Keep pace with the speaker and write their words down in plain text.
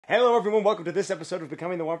Hello, everyone. Welcome to this episode of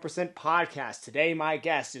Becoming the 1% podcast. Today, my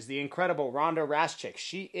guest is the incredible Rhonda Rajsich.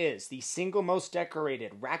 She is the single most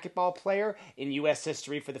decorated racquetball player in U.S.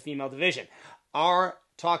 history for the female division. Our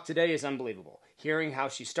talk today is unbelievable. Hearing how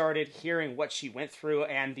she started, hearing what she went through,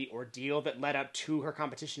 and the ordeal that led up to her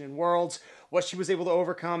competition in Worlds, what she was able to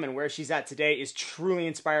overcome, and where she's at today is truly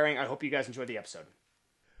inspiring. I hope you guys enjoy the episode.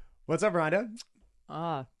 What's up, Rhonda?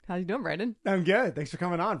 How you doing, Brandon? I'm good. Thanks for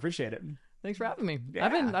coming on. Appreciate it. Thanks for having me. Yeah.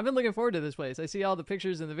 I've been looking forward to this place. I see all the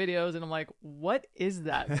pictures and the videos, and I'm like, what is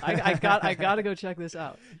that? I got to go check this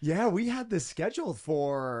out. Yeah, we had this scheduled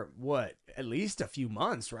for what, at least a few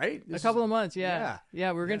months, right? A couple of months, yeah. We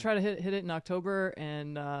were gonna try to hit it in October,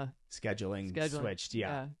 and scheduling switched.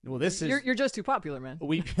 Yeah. Well, you're just too popular, man.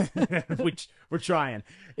 We're trying.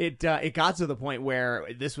 It got to the point where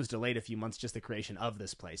this was delayed a few months, just the creation of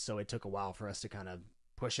this place. So it took a while for us to kind of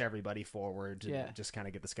push everybody forward and just kind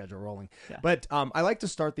of get the schedule rolling. Yeah. But I like to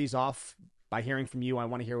start these off by hearing from you. I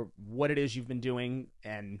want to hear what it is you've been doing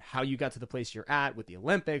and how you got to the place you're at with the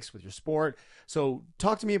Olympics, with your sport. So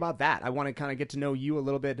talk to me about that. I want to kind of get to know you a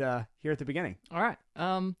little bit here at the beginning. All right.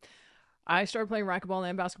 I started playing racquetball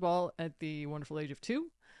and basketball at the wonderful age of 2.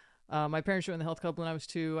 My parents joined the health club when I was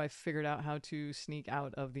 2. I figured out how to sneak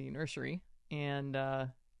out of the nursery, and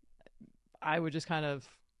I would just kind of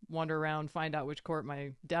wander around, find out which court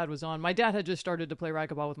my dad was on. My dad had just started to play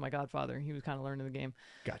racquetball with my godfather. He was kind of learning the game.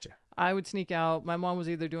 Gotcha. I would sneak out. My mom was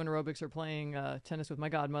either doing aerobics or playing tennis with my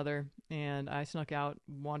godmother, and I snuck out,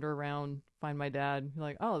 wander around, find my dad,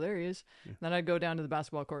 like, oh, there he is. Yeah. Then I'd go down to the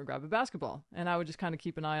basketball court and grab a basketball, and I would just kind of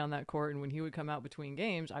keep an eye on that court, and when he would come out between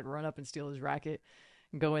games, I'd run up and steal his racket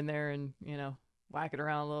and go in there and, whack it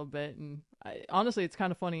around a little bit. And honestly, it's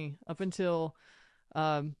kind of funny. Up until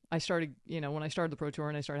I started, when I started the Pro Tour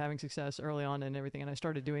and I started having success early on and everything, and I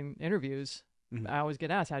started doing interviews, I always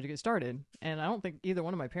get asked, how'd you get started? And I don't think either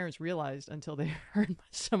one of my parents realized until they heard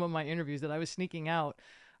some of my interviews that I was sneaking out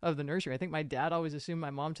of the nursery. I think my dad always assumed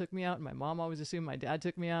my mom took me out, and my mom always assumed my dad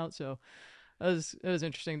took me out. So it was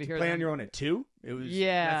interesting to hear. Play on your own at 2? It was.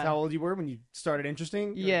 Yeah. That's how old you were when you started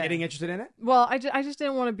getting interested in it? Well, I just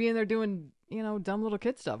didn't want to be in there doing, dumb little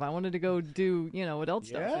kid stuff. I wanted to go do, adult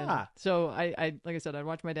stuff. Yeah. And so I like I said, I'd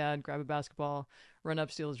watch my dad grab a basketball, run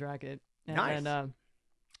up, steal his racket. And nice. then,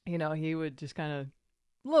 he would just kind of,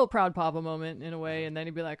 a little proud papa moment in a way. And then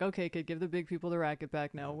he'd be like, okay, kid, give the big people the racket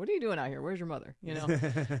back now. What are you doing out here? Where's your mother?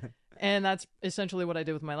 And that's essentially what I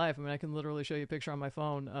did with my life. I mean, I can literally show you a picture on my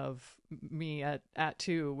phone of me at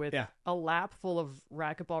 2 with a lap full of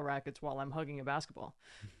racquetball rackets while I'm hugging a basketball.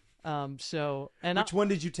 Which one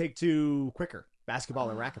did you take to quicker,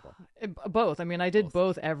 basketball or racquetball? Both. I mean, I did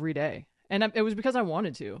both every day. And it was because I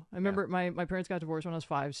wanted to. I remember my parents got divorced when I was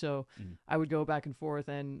 5, so I would go back and forth.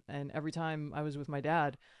 And every time I was with my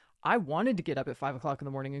dad, I wanted to get up at 5 o'clock in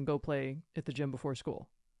the morning and go play at the gym before school.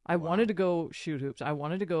 I wanted to go shoot hoops. I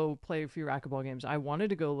wanted to go play a few racquetball games. I wanted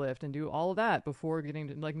to go lift and do all of that before getting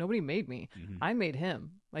to, nobody made me. I made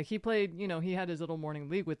him. He played, he had his little morning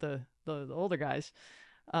league with the older guys.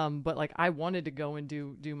 But I wanted to go and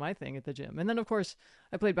do my thing at the gym. And then of course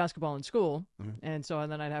I played basketball in school. And so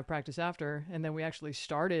then I'd have practice after. And then we actually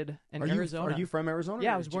started in Arizona. Are you from Arizona?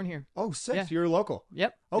 Yeah, I was born here. Oh, sick. Yeah. So you're local.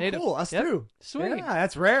 Yep. Oh, native. Cool. Us too. Sweet. Yeah,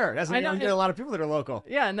 that's rare. That's not get a lot of people that are local.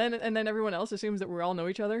 Yeah. And then everyone else assumes that we all know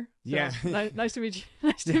each other. So yeah. Nice to meet you.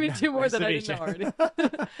 Nice to meet you more than I didn't know already.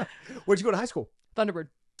 Where'd you go to high school? Thunderbird.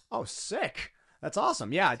 Oh, sick. That's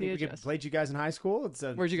awesome. Yeah. I think we played you guys in high school.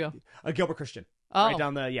 Where'd you go? Gilbert Christian. Oh, right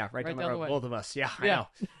down the road, both of us. Yeah, I know.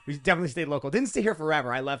 Yeah. We definitely stayed local. Didn't stay here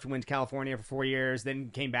forever. I left and went to California for 4 years, then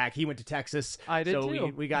came back. He went to Texas. I did too. So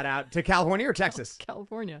we got out to California or Texas?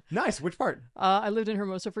 California. Nice. Which part? I lived in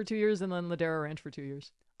Hermosa for 2 years and then Ladera Ranch for 2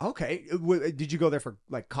 years. Okay. Did you go there for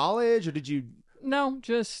college or did you? No,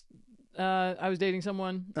 just I was dating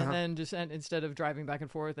someone and then just instead of driving back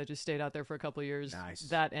and forth, I just stayed out there for a couple of years. Nice.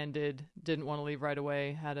 That ended. Didn't want to leave right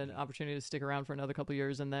away. Had an opportunity to stick around for another couple of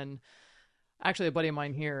years, and then actually a buddy of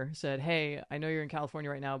mine here said, hey, I know you're in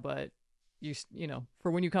California right now, but you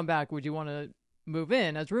for when you come back, would you want to move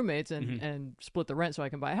in as roommates and split the rent so I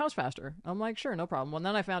can buy a house faster? I'm like, sure, no problem. Well,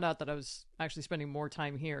 then I found out that I was actually spending more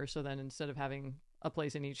time here. So then instead of having a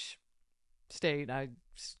place in each state, I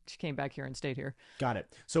came back here and stayed here. Got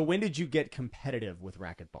it. So when did you get competitive with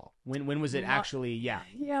racquetball? When was it actually? Yeah,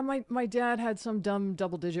 my dad had some dumb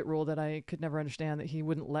double-digit rule that I could never understand, that he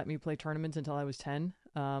wouldn't let me play tournaments until I was 10.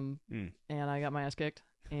 And I got my ass kicked.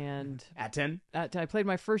 And at 10? I played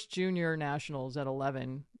my first junior nationals at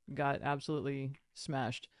 11, got absolutely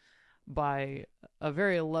smashed by a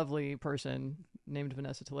very lovely person named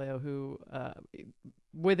Vanessa Taleo, who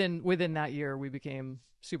within that year we became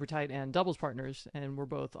super tight and doubles partners, and we're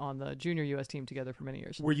both on the junior U.S. team together for many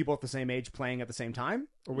years. Were you both the same age playing at the same time?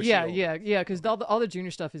 Or was Yeah, because all the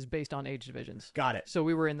junior stuff is based on age divisions. Got it. So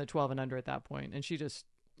we were in the 12 and under at that point, and she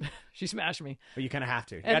smashed me. But you kind of have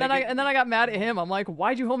to. And then I got mad at him. I'm like,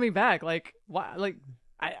 why'd you hold me back? Like, why? Like,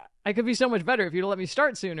 I could be so much better if you'd let me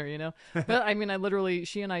start sooner, you know? But I mean,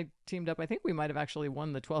 she and I teamed up. I think we might have actually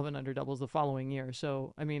won the 12 and under doubles the following year.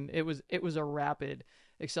 So, I mean, it was a rapid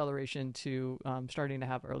acceleration to starting to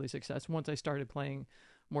have early success once I started playing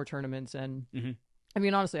more tournaments. And I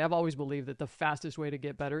mean, honestly, I've always believed that the fastest way to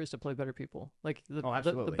get better is to play better people. Like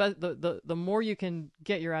the more you can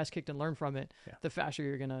get your ass kicked and learn from it, the faster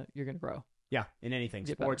you're gonna grow. Yeah, in anything,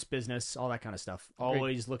 sports, business, all that kind of stuff.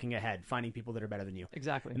 Always looking ahead, finding people that are better than you.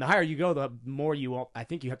 Exactly. And the higher you go, the more I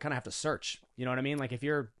think you kind of have to search. You know what I mean? Like if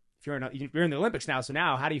you're in the Olympics now, so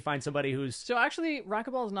now how do you find somebody who's... So actually,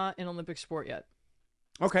 racquetball is not an Olympic sport yet.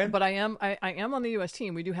 Okay. But I am on the U.S.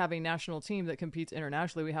 team. We do have a national team that competes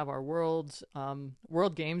internationally. We have our world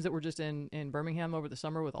games that were just in Birmingham over the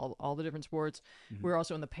summer with all the different sports. We're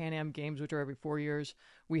also in the Pan Am Games, which are every 4 years.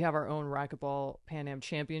 We have our own racquetball Pan Am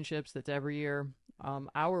Championships that's every year.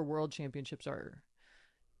 Our world championships are,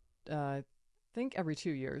 I think, every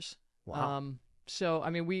 2 years. Wow. So, I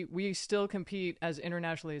mean, we still compete as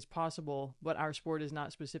internationally as possible, but our sport is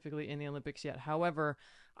not specifically in the Olympics yet. However,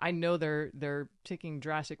 I know they're taking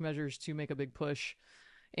drastic measures to make a big push,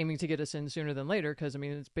 aiming to get us in sooner than later. Because I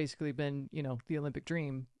mean, it's basically been the Olympic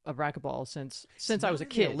dream of racquetball since I was a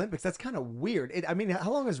kid. The Olympics, that's kind of weird. I mean,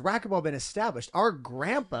 how long has racquetball been established? Our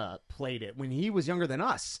grandpa played it when he was younger than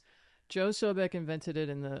us. Joe Sobek invented it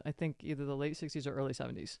in I think either the late 60s or early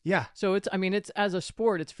 70s. Yeah. So it's as a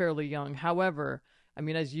sport, it's fairly young. However, I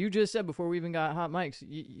mean, as you just said before we even got hot mics,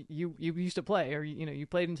 you used to play, or you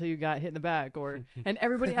played until you got hit in the back, and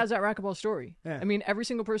everybody has that racquetball story. Yeah. I mean, every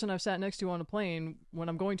single person I've sat next to on a plane when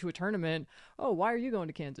I'm going to a tournament, oh, why are you going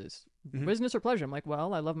to Kansas? Business or pleasure? I'm like,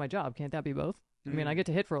 well, I love my job. Can't that be both? I mean, I get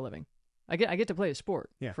to hit for a living. I get to play a sport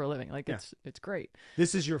for a living. Like it's great.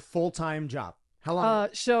 This is your full-time job. How long?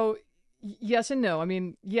 So yes and no. I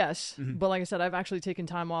mean, yes, but like I said, I've actually taken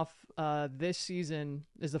time off. This season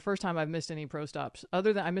is the first time I've missed any pro stops.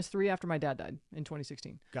 Other than I missed 3 after my dad died in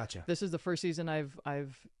 2016. Gotcha. This is the first season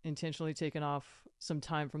I've intentionally taken off some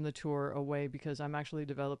time from the tour away because I'm actually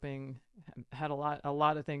had a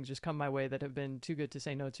lot of things just come my way that have been too good to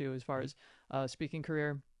say no to as far as speaking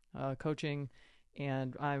career, coaching,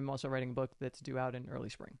 and I'm also writing a book that's due out in early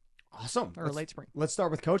spring. Awesome. Or late spring. Let's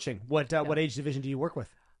start with coaching. What age division do you work with?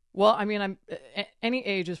 Well, I mean, I'm any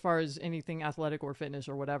age as far as anything athletic or fitness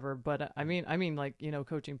or whatever. But I mean, like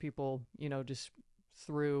coaching people, just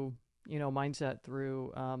through mindset,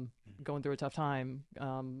 through going through a tough time,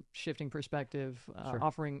 shifting perspective, Sure.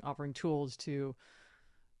 offering tools to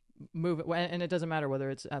move it. And it doesn't matter whether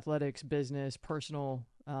it's athletics, business, personal,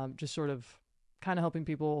 just sort of kind of helping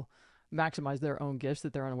people maximize their own gifts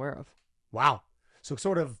that they're unaware of. Wow. So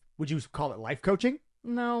sort of, would you call it life coaching?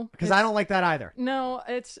 No, because I don't like that either. No,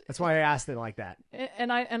 that's why I asked it like that.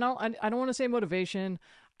 And I don't want to say motivation.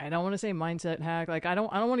 I don't want to say mindset hack. Like I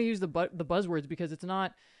don't want to use the buzzwords because it's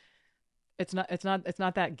not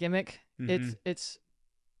that gimmick. It's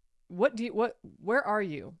where are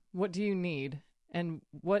you? What do you need? And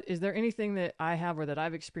is there anything that I have or that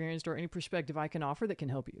I've experienced or any perspective I can offer that can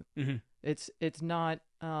help you? It's not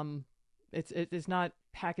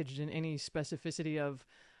packaged in any specificity of,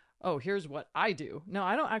 oh, here's what I do. No,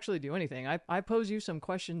 I don't actually do anything. I pose you some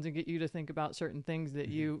questions and get you to think about certain things that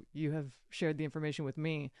you have shared the information with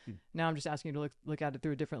me. Now I'm just asking you to look at it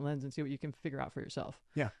through a different lens and see what you can figure out for yourself.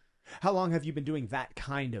 Yeah. How long have you been doing that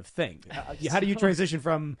kind of thing? How do you transition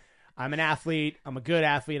from I'm an athlete, I'm a good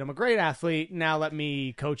athlete, I'm a great athlete, now let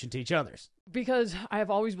me coach and teach others? Because I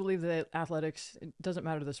have always believed that athletics, it doesn't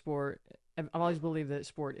matter the sport. I've always believed that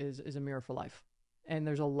sport is a mirror for life. And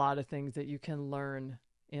there's a lot of things that you can learn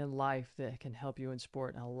in life that can help you in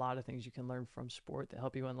sport, and a lot of things you can learn from sport that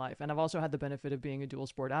help you in life. And I've also had the benefit of being a dual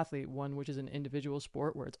sport athlete, one which is an individual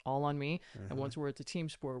sport where it's all on me, and one where it's a team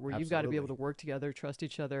sport where you've got to be able to work together, trust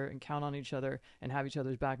each other, and count on each other, and have each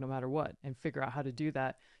other's back no matter what, and figure out how to do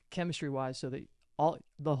that chemistry-wise so that all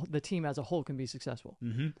the team as a whole can be successful.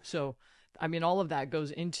 So, I mean, all of that goes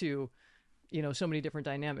into, so many different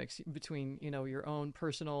dynamics between, your own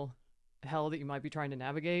personal hell that you might be trying to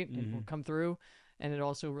navigate and come through. And it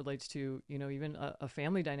also relates to, even a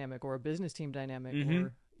family dynamic or a business team dynamic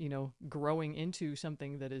or, growing into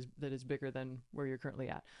something that is bigger than where you're currently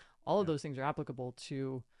at. All of those things are applicable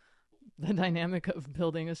to the dynamic of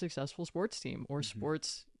building a successful sports team or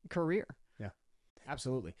sports career. Yeah.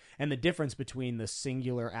 Absolutely. And the difference between the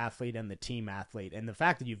singular athlete and the team athlete, and the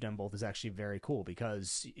fact that you've done both, is actually very cool,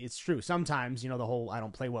 because it's true. Sometimes, the whole I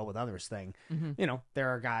don't play well with others thing, there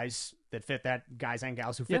are guys that fit that, guys and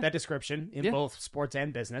gals who fit that description in both sports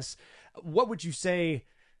and business. What would you say,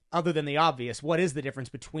 other than the obvious, what is the difference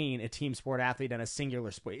between a team sport athlete and a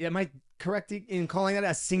singular sport? Am I correct in calling it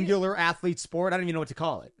a singular athlete sport? I don't even know what to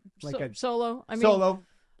call it. Like solo. Solo.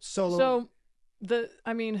 So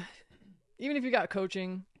even if you got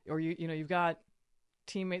coaching or you've got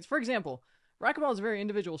teammates, for example, racquetball is a very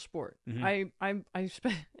individual sport. I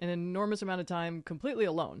spent an enormous amount of time completely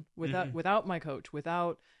alone without my coach,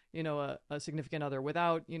 without a significant other,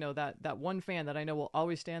 without that one fan that I know will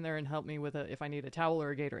always stand there and help me with if I need a towel or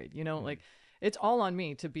a Gatorade. Like it's all on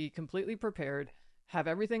me to be completely prepared, have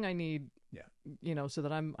everything I need. So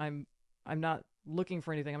that I'm not looking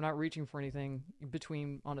for anything. I'm not reaching for anything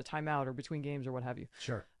on a timeout or between games or what have you.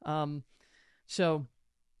 Sure. So,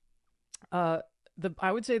 I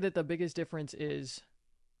would say that the biggest difference is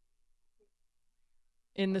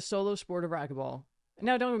in the solo sport of racquetball.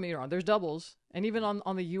 Now, don't get me wrong, there's doubles, and even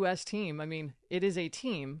on the U.S. team, it is a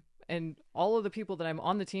team, and all of the people that I'm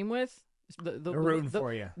on the team with, they're rooting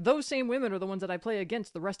for you. Those same women are the ones that I play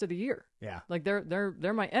against the rest of the year. Yeah, like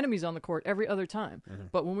they're my enemies on the court every other time.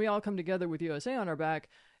 But when we all come together with USA on our back,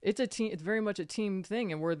 it's a team. It's very much a team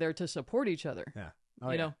thing, and we're there to support each other. Yeah,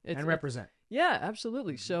 and represent. Yeah,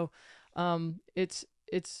 absolutely. So, it's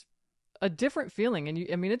a different feeling, and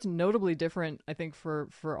it's notably different, I think,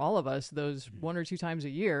 for all of us, those one or two times a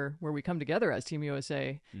year where we come together as Team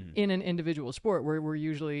USA in an individual sport where we're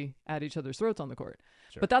usually at each other's throats on the court.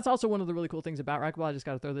 Sure. But that's also one of the really cool things about racquetball. I just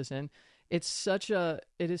got to throw this in. It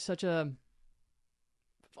is such a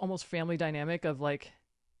almost family dynamic of like,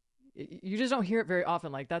 you just don't hear it very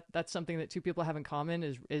often. Like that's something that two people have in common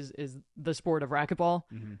is the sport of racquetball.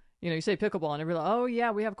 You say pickleball and everyone's like, oh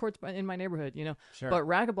yeah, we have courts in my neighborhood, Sure. But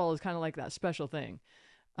racquetball is kind of like that special thing,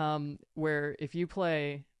 where if you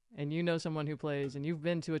play and someone who plays and you've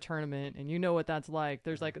been to a tournament and you know what that's like,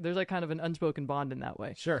 there's like kind of an unspoken bond in that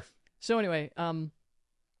way. Sure. So anyway,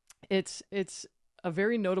 it's a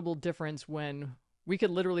very notable difference when we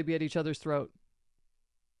could literally be at each other's throat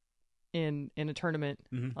in a tournament.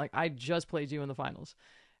 Like I just played you in the finals.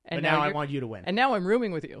 And now I want you to win. And now I'm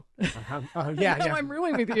rooming with you. Yeah. I'm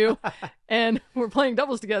rooming with you, and we're playing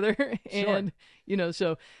doubles together. And sure.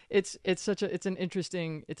 So it's an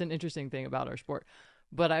interesting thing about our sport.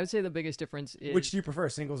 But I would say the biggest difference is, which do you prefer,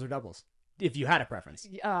 singles or doubles? If you had a preference.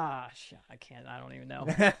 I don't even know.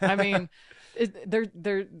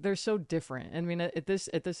 They're so different. at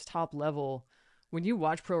this top level, when you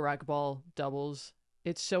watch pro racquetball doubles,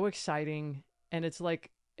 it's so exciting, and it's like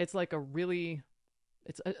a really.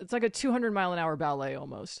 It's like a 200-mile-an-hour ballet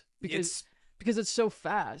almost because it's so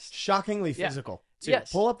fast, shockingly physical. Yeah.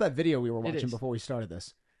 Yes. Pull up that video we were watching before we started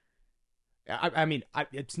this.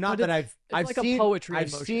 It's not that I've like seen a poetry. I've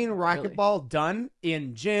seen racquetball done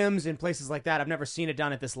in gyms and places like that. I've never seen it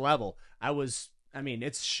done at this level.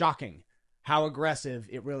 It's shocking how aggressive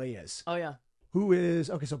it really is. Oh yeah. Who is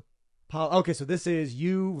okay? So Paul. Okay, so this is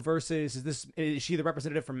you versus. Is she the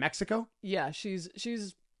representative from Mexico? Yeah, she's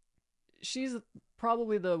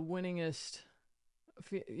probably the winningest.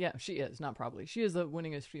 Yeah, she is. Not probably. She is the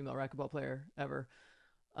winningest female racquetball player ever.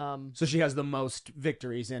 So she has the most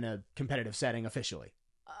victories in a competitive setting officially.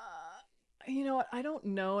 You know what? I don't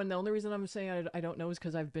know, and the only reason I'm saying I don't know is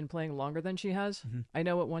because I've been playing longer than she has. I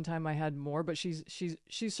know at one time I had more, but she's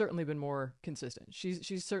certainly been more consistent.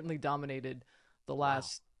 She's certainly dominated the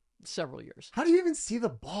last several years. How do you even see the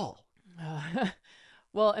ball?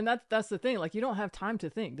 Well, and that's the thing. Like, you don't have time to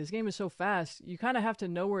think. This game is so fast. You kind of have to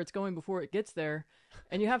know where it's going before it gets there,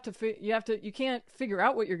 and you can't figure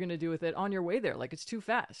out what you're going to do with it on your way there. Like, it's too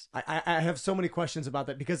fast. I have so many questions about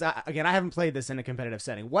that because I haven't played this in a competitive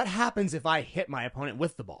setting. What happens if I hit my opponent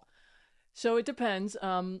with the ball? So it depends.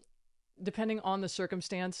 Depending on the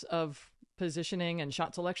circumstance of positioning and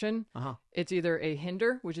shot selection, it's either a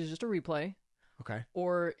hinder, which is just a replay. Okay.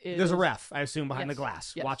 Or there's a ref, I assume, behind the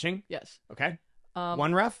glass watching. Yes. Okay.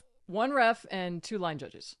 One ref? One ref and 2 line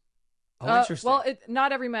judges. Oh, interesting. Well,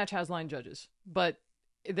 not every match has line judges, but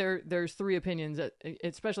there's 3 opinions,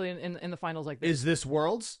 especially in the finals like this. Is this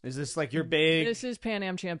Worlds? Is this like your big... This is Pan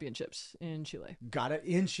Am Championships in Chile. Got it.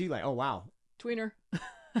 In Chile. Oh, wow. Tweener.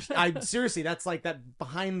 Seriously, that's like that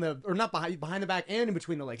behind the back and in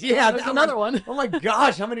between the legs. Yeah, there's another one. Oh my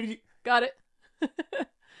gosh, how many did you... Got it.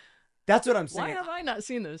 That's what I'm saying. Why have I not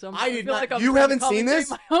seen this? I did not. You haven't seen this?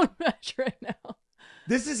 My own match right now.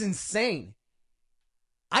 This is insane.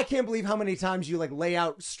 I can't believe how many times you like lay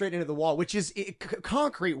out straight into the wall, which is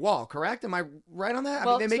concrete wall, correct? Am I right on that?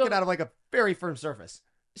 Well, I mean, they make it out of like a very firm surface.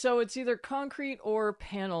 So it's either concrete or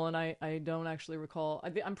panel, and I don't actually recall.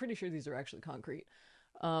 I'm pretty sure these are actually concrete.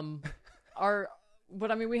 But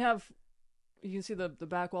I mean, we have, you can see the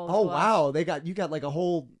back wall. Oh, wow. You got like a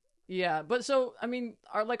whole. Yeah. But so, I mean,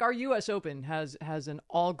 our US Open has an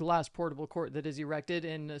all glass portable court that is erected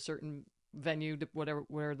in a certain venue,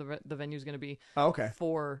 where the venue is going to be. Oh, okay.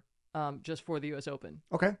 For, just for the US Open.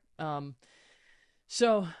 Okay.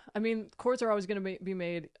 So, I mean, courts are always going to be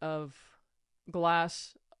made of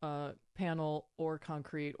glass, panel, or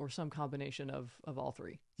concrete, or some combination of all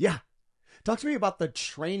three. Yeah. Talk to me about the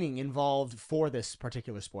training involved for this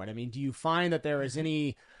particular sport. I mean, do you find that there is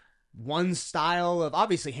any one style of,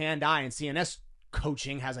 obviously hand-eye and CNS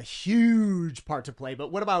coaching has a huge part to play,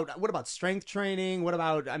 but what about strength training? What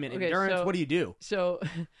about, endurance? What do you do? So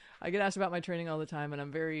I get asked about my training all the time, and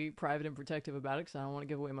I'm very private and protective about it because I don't want to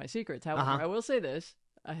give away my secrets. However, I will say this.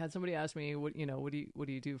 I had somebody ask me, what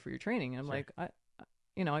do you do for your training? And I'm like, I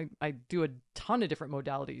do a ton of different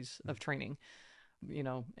modalities of training,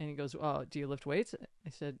 and he goes, oh, do you lift weights?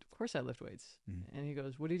 I said, of course I lift weights. And he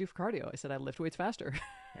goes, what do you do for cardio? I said, I lift weights faster.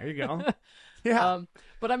 There you go. Yeah.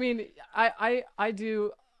 But I mean, I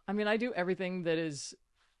do everything that is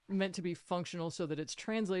meant to be functional so that it's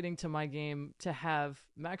translating to my game to have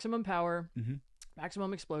maximum power,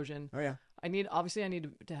 maximum explosion. Oh yeah. I need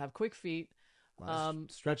to have quick feet.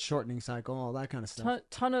 Stretch shortening cycle, all that kind of stuff.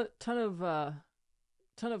 Ton of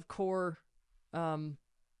core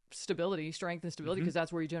stability, strength and stability, because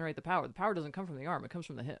that's where you generate the power. The power doesn't come from the arm; it comes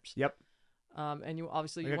from the hips. Yep. And you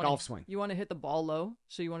obviously like a golf swing. You want to hit the ball low,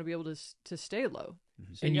 so you want to be able to stay low.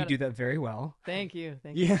 So and you do that very well. Thank you.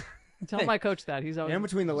 Yeah. Tell my coach that he's always and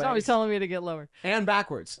between the legs. He's always telling me to get lower and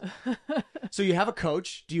backwards. So you have a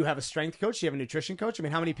coach. Do you have a strength coach? Do you have a nutrition coach? I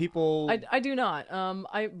mean, how many people? I do not.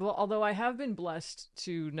 Although I have been blessed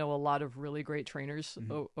to know a lot of really great trainers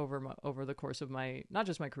over the course of my, not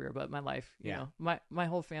just my career but my life. You know, my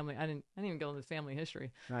whole family. I didn't even go into family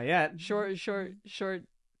history. Not yet. Short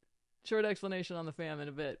explanation on the fam in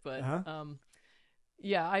a bit, but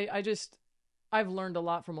I've learned a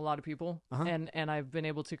lot from a lot of people, and I've been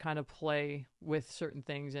able to kind of play with certain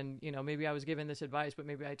things, and maybe I was given this advice, but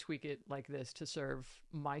maybe I tweak it like this to serve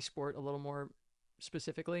my sport a little more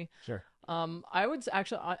specifically. Sure. I would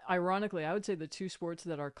actually, ironically, I would say the two sports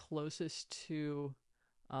that are closest to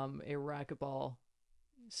a racquetball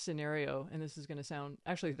scenario, and this is going to sound,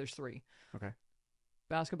 actually there's three. Okay.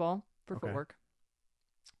 Basketball for footwork,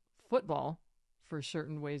 football for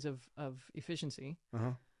certain ways of efficiency.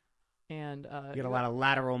 And you get a lot of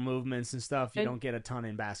lateral movements and stuff you don't get a ton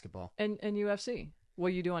in basketball. And UFC,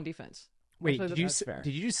 what you do on defense. Wait, did you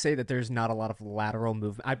just say that there's not a lot of lateral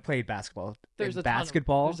movement? I played basketball. There's a ton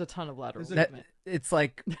of lateral movement. It's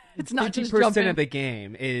like it's not 50% of the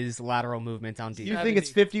game is lateral movement on defense. You think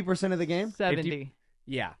it's 50% of the game? 70.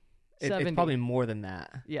 Yeah. It's probably more than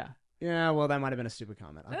that. Yeah. Yeah, well, that might have been a stupid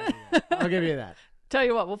comment. I'll give you that. Tell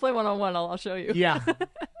you what, we'll play one-on-one. I'll show you. Yeah.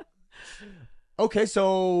 Okay,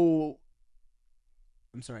 so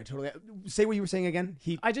I'm sorry, I totally say what you were saying again.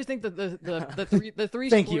 I just think that the three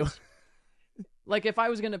Thank sports, you. Like if I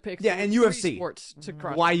was going to pick and UFC sports to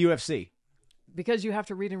cross. Why UFC? Because you have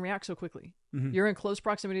to read and react so quickly. You're in close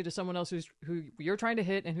proximity to someone else who you're trying to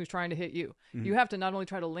hit and who's trying to hit you. You have to not only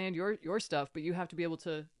try to land your stuff, but you have to be able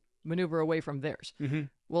to maneuver away from theirs.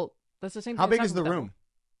 Well, that's the same thing. How big is the room?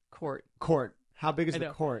 Court. How big is the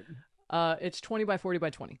court? It's 20 by 40 by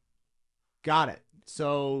 20. Got it.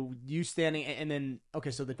 So you standing, and then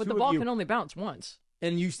so the ball can only bounce once.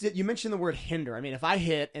 And you mentioned the word hinder. I mean, if I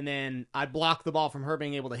hit and then I block the ball from her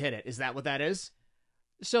being able to hit it, is that what that is?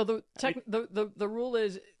 So the rule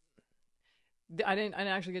is, I didn't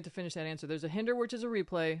actually get to finish that answer. There's a hinder, which is a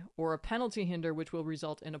replay, or a penalty hinder, which will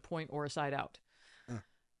result in a point or a side out.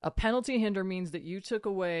 A penalty hinder means that you took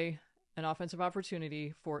away an offensive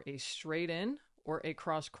opportunity for a straight in or a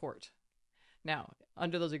cross court. Now,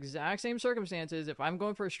 under those exact same circumstances, if I'm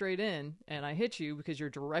going for a straight in and I hit you because you're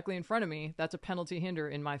directly in front of me, that's a penalty hinder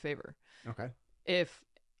in my favor. Okay. If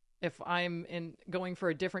I'm going for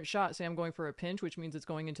a different shot, say I'm going for a pinch, which means it's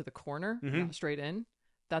going into the corner, not straight in,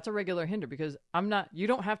 that's a regular hinder because you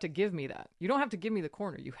don't have to give me that. You don't have to give me the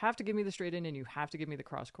corner. You have to give me the straight in and you have to give me the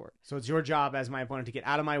cross court. So it's your job as my opponent to get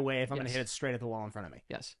out of my way if I'm going to hit it straight at the wall in front of me.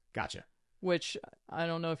 Yes. Gotcha. Which I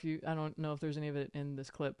don't know if there's any of it in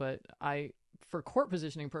this clip, but for court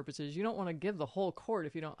positioning purposes, you don't want to give the whole court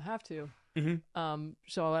if you don't have to.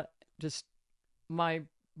 So just my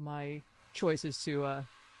choice is to.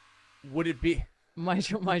 Would it be my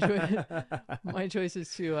choice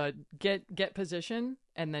is to get position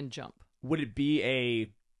and then jump. Would it be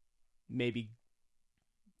a maybe?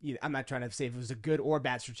 I'm not trying to say if it was a good or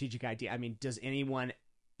bad strategic idea. I mean,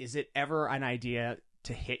 is it ever an idea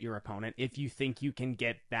to hit your opponent if you think you can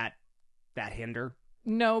get that hinder?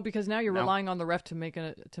 No, because now you're relying on the ref to make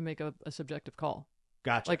a subjective call.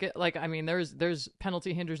 Gotcha. I mean, there's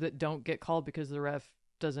penalty hinders that don't get called because the ref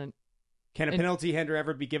doesn't. Can a penalty hinder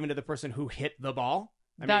ever be given to the person who hit the ball?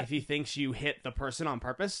 I mean, if he thinks you hit the person on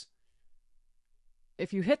purpose.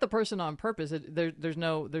 If you hit the person on purpose, there's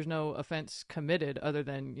no offense committed other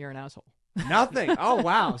than you're an asshole. Nothing. Oh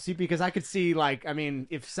wow. See, because I could see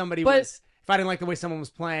if somebody if I didn't like the way someone was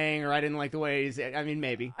playing, or I didn't like the ways,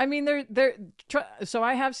 maybe. I mean, so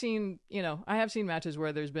I have seen matches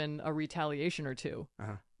where there's been a retaliation or two,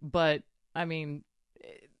 but I mean,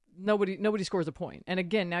 nobody scores a point. And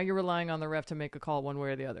again, now you're relying on the ref to make a call one way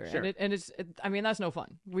or the other. Sure. And that's no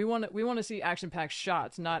fun. We want to see action-packed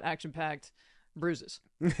shots, not action-packed bruises.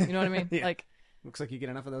 You know what I mean? Yeah. Looks like you get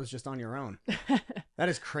enough of those just on your own. That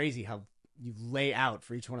is crazy how you lay out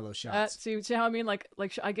for each one of those shots. See how I mean? Like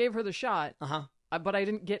I gave her the shot, but I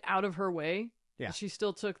didn't get out of her way. Yeah. She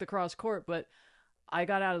still took the cross court, but I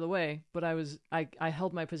got out of the way. But I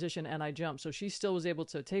held my position and I jumped, so she still was able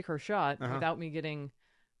to take her shot without me getting,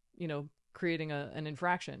 creating an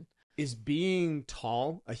infraction. Is being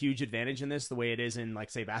tall a huge advantage in this, the way it is in,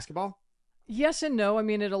 say, basketball? Yes and no. I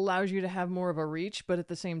mean, it allows you to have more of a reach, but at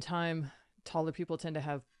the same time, taller people tend to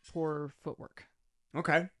have poor footwork.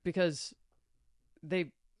 Okay. Because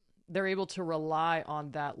they're able to rely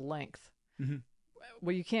on that length. Mm-hmm.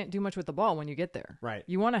 Well, you can't do much with the ball when you get there. Right.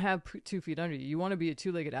 You want to have 2 feet under you. You want to be a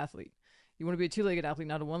two-legged athlete. You want to be a two-legged athlete,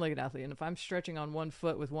 not a one-legged athlete. And if I'm stretching on one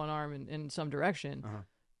foot with one arm in some direction,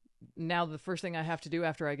 now the first thing I have to do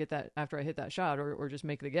after I hit that shot or just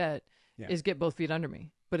make the get is get both feet under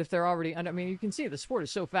me. But if they're already under, I mean, you can see the sport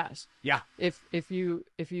is so fast. Yeah. If you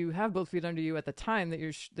have both feet under you at the time that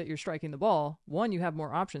you're striking the ball, one, you have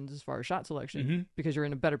more options as far as shot selection because you're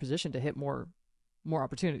in a better position to hit more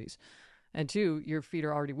opportunities. And two, your feet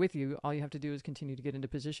are already with you. All you have to do is continue to get into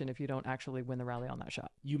position if you don't actually win the rally on that shot.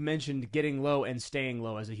 You mentioned getting low and staying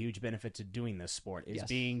low as a huge benefit to doing this sport. Is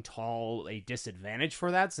being tall a disadvantage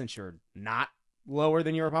for that since you're not lower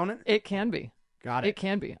than your opponent? It can be. Got it. It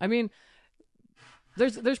can be. I mean,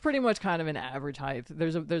 there's pretty much kind of an average height.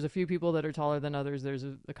 There's a few people that are taller than others. There's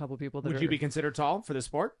a couple people that Would you be considered tall for this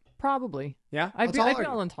sport? Probably. Yeah? I'd be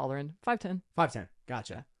all intolerant. 5'10". 5'10".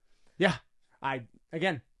 Gotcha. Yeah.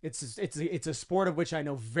 It's a sport of which I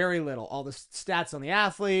know very little. All the stats on the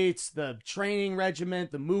athletes, the training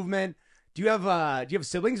regiment, the movement. Do you have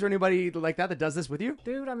siblings or anybody like that does this with you?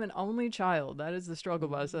 Dude, I'm an only child. That is the struggle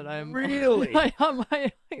bus that I'm. Really?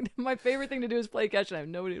 My favorite thing to do is play catch, and I have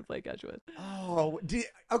nobody to play catch with. Oh,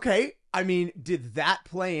 okay. I mean, did that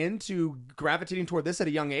play into gravitating toward this at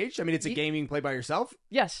a young age? I mean, it's a game you can play by yourself?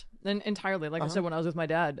 Yes, and entirely. Like I said, when I was with my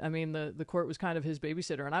dad, I mean, the court was kind of his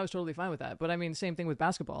babysitter, and I was totally fine with that. But I mean, same thing with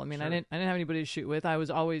basketball. I mean, sure. I didn't have anybody to shoot with. I was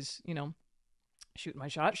always, shooting my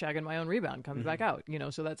shot, shagging my own rebound, coming back out.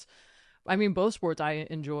 So that's. I mean, both sports I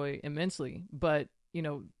enjoy immensely, but,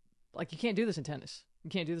 you can't do this in tennis.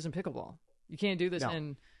 You can't do this in pickleball. You can't do this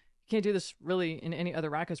you can't do this really in any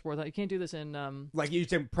other racket sport. You can't do this in... like you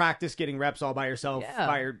can practice getting reps all by yourself.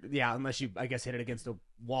 Yeah. Unless you, I guess, hit it against a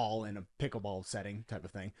wall in a pickleball setting type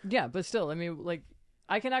of thing. Yeah, but still, I mean,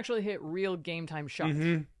 I can actually hit real game time shots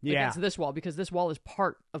against this wall because this wall is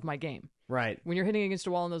part of my game. Right. When you're hitting against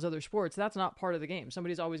a wall in those other sports, that's not part of the game.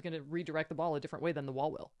 Somebody's always going to redirect the ball a different way than the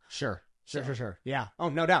wall will. Sure. Yeah. Oh,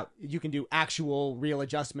 no doubt. You can do actual real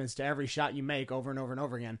adjustments to every shot you make over and over and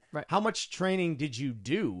over again. Right. How much training did you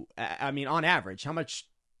do? I mean, on average, how much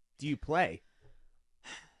do you play?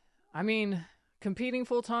 I mean, competing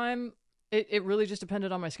full time, it really just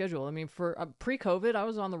depended on my schedule. I mean, for pre-COVID, I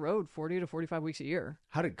was on the road 40 to 45 weeks a year.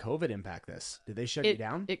 How did COVID impact this? Did they shut you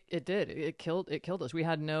down? It did. It killed us. We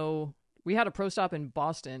had a pro stop in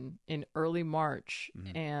Boston in early March,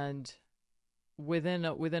 and within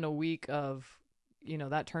a week of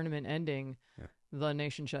that tournament ending, the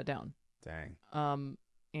nation shut down. Dang.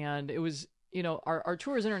 And it was our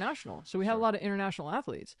tour is international, so we had a lot of international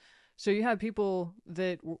athletes. So you had people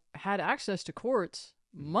that had access to courts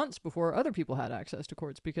months before other people had access to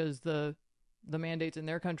courts because the mandates in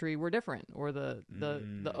their country were different, or the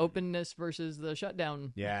openness versus the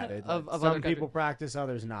shutdown. Yeah, of some people practice,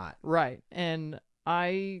 others not. Right, and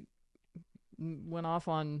I went off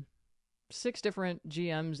on 6 different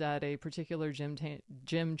GMs at a particular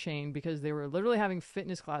gym chain because they were literally having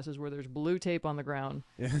fitness classes where there's blue tape on the ground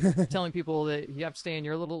telling people that you have to stay in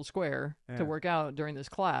your little square to work out during this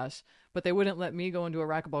class, but they wouldn't let me go into a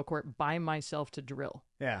racquetball court by myself to drill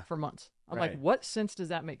for months. I'm like, what sense does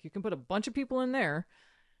that make? You can put a bunch of people in there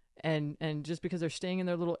and just because they're staying in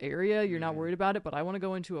their little area, you're not worried about it, but I want to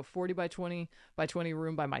go into a 40 by 20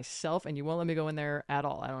 room by myself, and you won't let me go in there at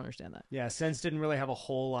all. I don't understand that. Yeah, sense didn't really have a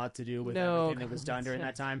whole lot to do with everything that was done during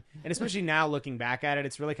that time. And especially now looking back at it,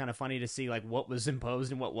 it's really kind of funny to see like what was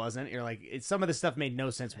imposed and what wasn't. You're like, some of the stuff made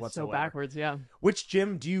no sense whatsoever. So backwards, yeah. Which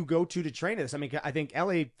gym do you go to train at this? I mean, I think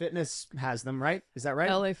LA Fitness has them, right? Is that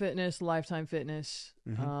right? LA Fitness, Lifetime Fitness,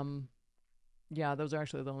 yeah, those are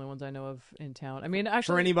actually the only ones I know of in town. I mean,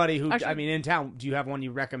 actually, for anybody who, in town, do you have one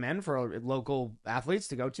you recommend for local athletes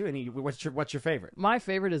to go to? What's your favorite? My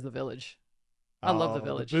favorite is the Village. I love the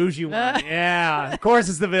Village. The bougie one. Yeah, of course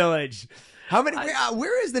it's the Village. How many?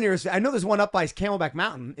 Where is the nearest? I know there's one up by Camelback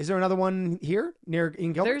Mountain. Is there another one here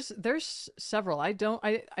in Gilbert? There's several. I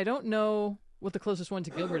don't know what the closest one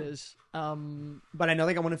to Gilbert is. But I know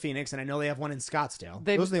they got one in Phoenix, and I know they have one in Scottsdale.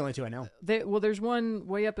 Those are the only two I know. There's one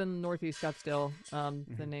way up in northeast Scottsdale.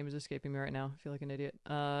 The name is escaping me right now. I feel like an idiot.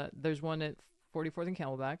 There's one at 44th and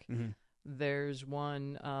Camelback. There's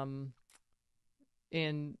one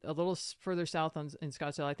in a little further south in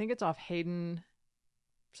Scottsdale. I think it's off Hayden,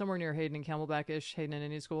 somewhere near Hayden and Camelback-ish, Hayden and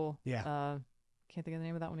Indian School. Yeah. Can't think of the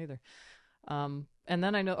name of that one either. And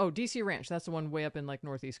then I know, DC Ranch. That's the one way up in like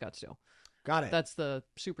northeast Scottsdale. Got it. That's the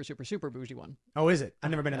super, super, super bougie one. Oh, is it? I've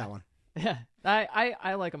never been to that one. Yeah,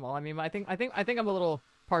 I like them all. I mean, I think I'm a little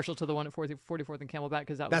partial to the one at 44th and Camelback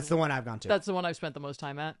because that's the one I've gone to. That's the one I've spent the most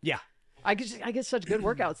time at. Yeah, I get such good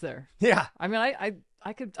workouts there. Yeah, I mean,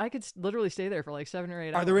 I could literally stay there for like 7 or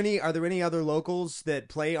 8 hours. Are there any other locals that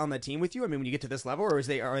play on the team with you? I mean, when you get to this level, or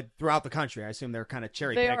are throughout the country? I assume they're kind of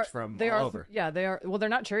cherry picked from all over. Yeah, they are. Well, they're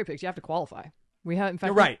not cherry picked. You have to qualify. We have, in fact,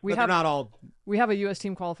 you're right. They're not all. We have a U.S.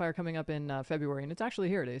 team qualifier coming up in February, and it's actually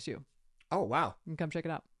here at ASU. Oh wow! You can come check it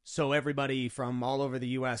out. So everybody from all over the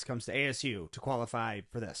U.S. comes to ASU to qualify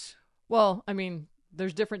for this. Well, I mean,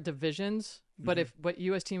 there's different divisions, but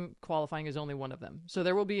U.S. team qualifying is only one of them. So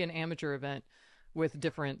there will be an amateur event with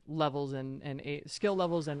different levels and skill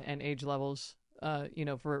levels and age levels.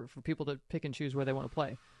 For people to pick and choose where they want to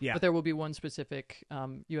play. Yeah. But there will be one specific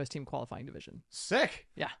U.S. team qualifying division. Sick.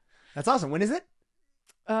 Yeah. That's awesome. When is it?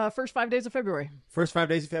 First 5 days of February. First 5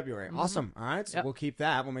 days of February. Awesome. All right. So we'll keep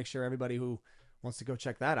that. We'll make sure everybody who wants to go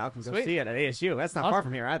check that out can go see it at ASU. That's not far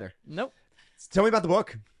from here either. Nope. Tell me about the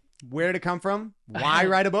book. Where did it come from? Why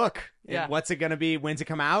write a book? Yeah. What's it going to be? When's it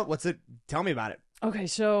come out? Tell me about it. Okay.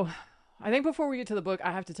 So I think before we get to the book,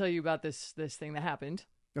 I have to tell you about this thing that happened.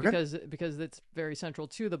 Okay. Because it's very central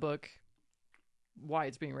to the book, why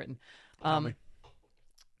it's being written.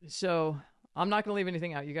 So I'm not going to leave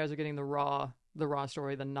anything out. You guys are getting the raw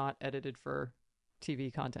story, the not edited for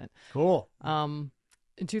TV content. Cool.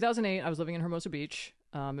 In 2008, I was living in Hermosa Beach.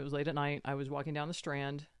 It was late at night. I was walking down the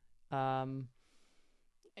Strand, and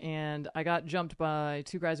I got jumped by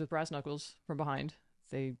 2 guys with brass knuckles from behind.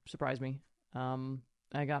 They surprised me.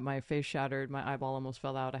 I got my face shattered. My eyeball almost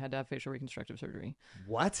fell out. I had to have facial reconstructive surgery.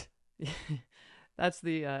 What? That's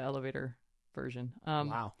the elevator version.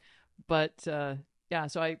 Wow. But yeah,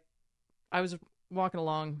 so I was walking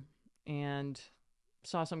along and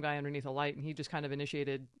saw some guy underneath a light, and he just kind of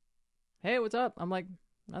initiated, "Hey, what's up?" I'm like,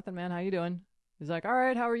 "Nothing, man. How you doing?" He's like, "All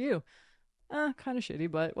right, how are you?" Kind of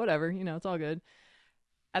shitty, but whatever. It's all good.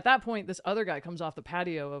 At that point, this other guy comes off the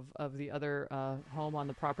patio of the other home on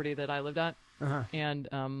the property that I lived at. And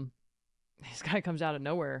this guy comes out of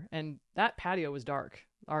nowhere, and that patio was dark.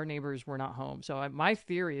 Our neighbors were not home. So my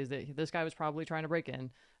theory is that this guy was probably trying to break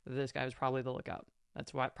in. This guy was probably the lookout.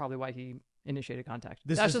 That's probably why he initiated contact.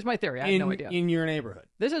 That's just my theory. I have no idea. In your neighborhood?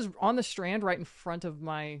 This is on the Strand right in front of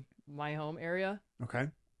my home area. Okay.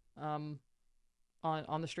 On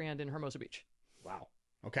the Strand in Hermosa Beach. Wow.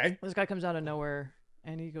 Okay. This guy comes out of nowhere,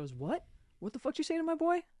 and he goes, "What? What the fuck you say to my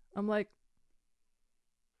boy?" I'm like,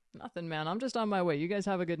 "Nothing, man. I'm just on my way. You guys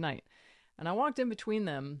have a good night." And I walked in between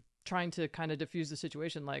them, trying to kind of diffuse the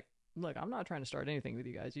situation. Like, "Look, I'm not trying to start anything with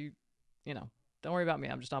you guys. You know, don't worry about me.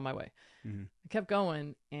 I'm just on my way." I kept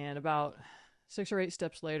going, and about 6 or 8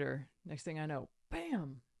 steps later, next thing I know,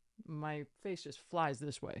 bam, my face just flies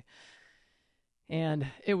this way. And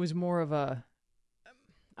it was more of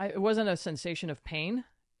it wasn't a sensation of pain.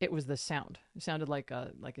 It was the sound. It sounded like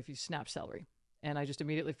if you snap celery. And I just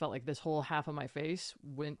immediately felt like this whole half of my face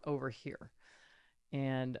went over here.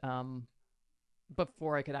 And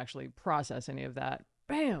before I could actually process any of that,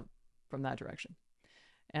 bam, from that direction.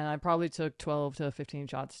 And I probably took 12 to 15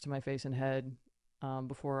 shots to my face and head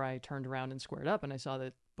before I turned around and squared up. And I saw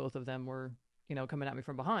that both of them were, coming at me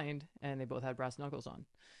from behind, and they both had brass knuckles on.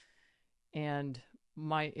 And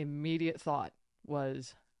my immediate thought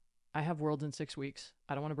was, I have Worlds in 6 weeks.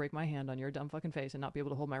 I don't want to break my hand on your dumb fucking face and not be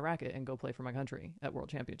able to hold my racket and go play for my country at World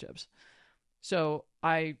Championships. So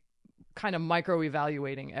I kind of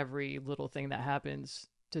micro-evaluating every little thing that happens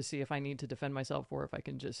to see if I need to defend myself or if I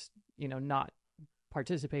can just, not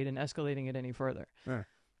participate in escalating it any further.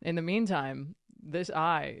 In the meantime, this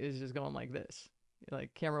eye is just going like this.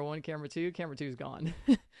 Like camera 1, camera 2 is gone.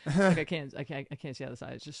 Like I can't see out of the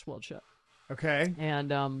side. It's just swelled shut. Okay.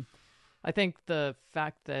 And I think the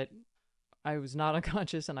fact that I was not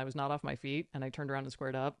unconscious and I was not off my feet and I turned around and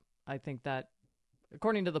squared up, I think that,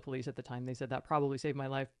 according to the police at the time, they said that probably saved my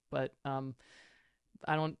life, but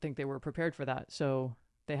I don't think they were prepared for that. So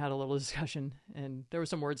they had a little discussion and there was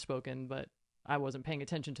some words spoken, but I wasn't paying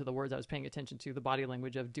attention to the words. I was paying attention to the body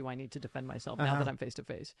language of, do I need to defend myself now that I'm face to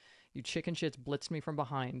face? You chicken shits blitzed me from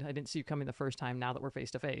behind. I didn't see you coming the first time. Now that we're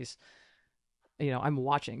face to face, I'm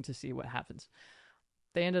watching to see what happens.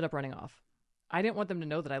 They ended up running off. I didn't want them to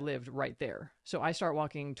know that I lived right there. So I start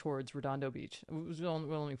walking towards Redondo Beach. It was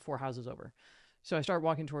only 4 houses over. So I start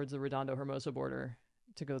walking towards the Redondo Hermosa border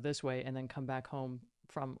to go this way and then come back home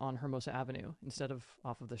on Hermosa Avenue instead of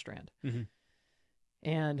off of the Strand. Mm-hmm.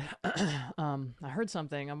 And I heard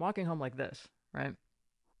something. I'm walking home like this, right?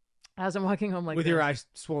 As I'm walking home like with this. your eyes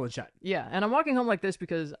swollen shut. Yeah. And I'm walking home like this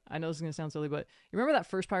because I know this is going to sound silly, but you remember that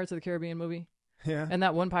first Pirates of the Caribbean movie? Yeah. And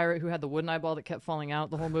that one pirate who had the wooden eyeball that kept falling out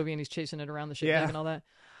the whole movie and he's chasing it around the ship deck and all that?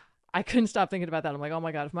 I couldn't stop thinking about that. I'm like, oh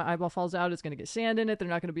my God, if my eyeball falls out, it's going to get sand in it. They're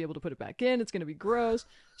not going to be able to put it back in. It's going to be gross.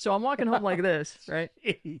 So I'm walking home like this, right?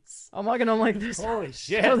 Jeez. I'm walking home like this. Holy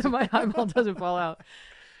shit. So that my eyeball doesn't fall out.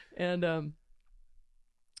 And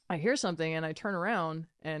I hear something and I turn around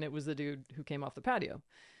and it was the dude who came off the patio.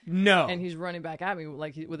 No. And he's running back at me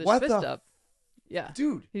like with his what fist the up. Yeah.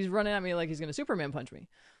 Dude. He's running at me like he's going to Superman punch me.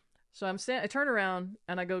 So I turn around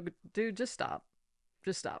and I go, dude, just stop.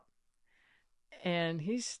 Just stop. And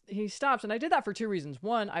he stops. And I did that for 2 reasons.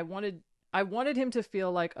 One, I wanted him to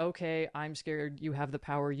feel like, okay, I'm scared. You have the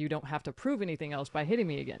power. You don't have to prove anything else by hitting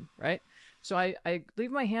me again. Right. So I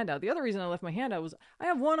leave my hand out. The other reason I left my hand out was I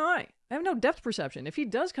have one eye. I have no depth perception. If he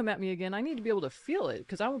does come at me again, I need to be able to feel it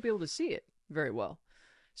because I won't be able to see it very well.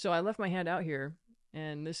 So I left my hand out here.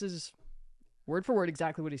 And this is word for word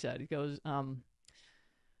exactly what he said. He goes,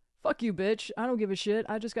 fuck you, bitch. I don't give a shit.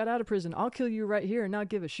 I just got out of prison. I'll kill you right here and not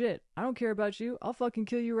give a shit. I don't care about you. I'll fucking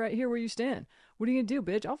kill you right here where you stand. What are you gonna do,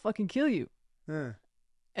 bitch? I'll fucking kill you.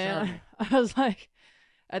 And I was like,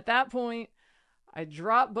 at that point, I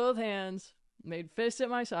dropped both hands, made fists at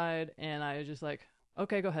my side, and I was just like,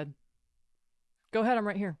 okay, go ahead. Go ahead, I'm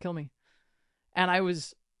right here. Kill me. And I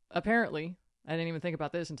was, apparently, I didn't even think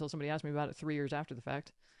about this until somebody asked me about it 3 years after the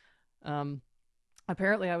fact.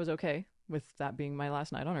 Apparently I was okay with that being my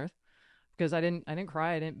last night on Earth because I didn't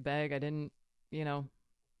cry, I didn't beg, I didn't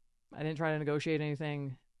try to negotiate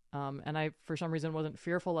anything. And I, for some reason, wasn't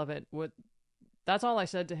fearful of it. That's all I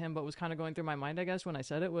said to him, but was kind of going through my mind, I guess, when I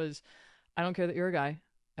said it was, I don't care that you're a guy.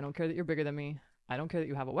 I don't care that you're bigger than me. I don't care that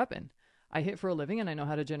you have a weapon. I hit for a living and I know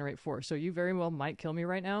how to generate force. So you very well might kill me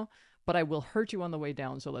right now, but I will hurt you on the way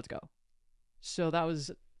down. So let's go. So that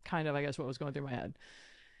was kind of, I guess, what was going through my head.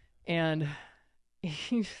 And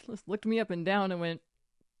he looked me up and down and went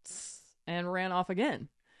and ran off again.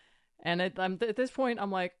 And at this point,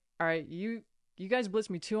 I'm like, all right, you guys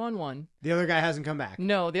blitzed me 2-on-1. The other guy hasn't come back.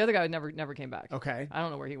 No, the other guy never came back. Okay. I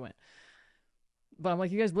don't know where he went. But I'm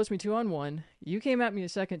like, you guys blitzed me 2-on-1. You came at me a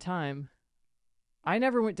second time. I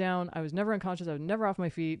never went down. I was never unconscious. I was never off my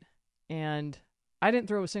feet. And I didn't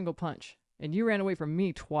throw a single punch. And you ran away from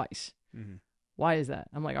me twice. Mm-hmm. Why is that?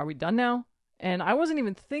 I'm like, are we done now? And I wasn't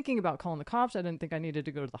even thinking about calling the cops. I didn't think I needed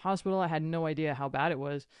to go to the hospital. I had no idea how bad it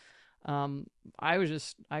was.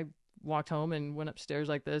 I walked home and went upstairs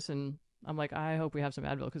like this. And I'm like, I hope we have some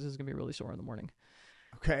Advil because this is going to be really sore in the morning.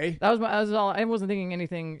 Okay. That was all. I wasn't thinking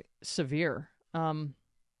anything severe.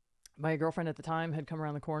 My girlfriend at the time had come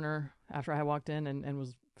around the corner after I walked in and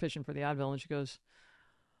was fishing for the Advil. And she goes,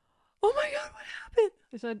 oh my God, what happened?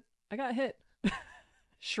 I said, I got hit.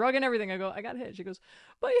 Shrugging everything. I go, I got hit. She goes,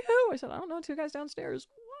 by who? I said, I don't know. 2 guys downstairs.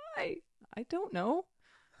 Why? I don't know.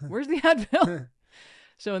 Where's the Advil?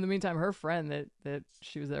 So in the meantime, her friend that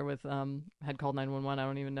she was there with had called 911. I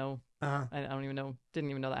don't even know. I don't even know.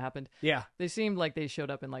 Didn't even know that happened. Yeah. They seemed like they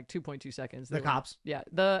showed up in like 2.2 seconds. The cops? Yeah.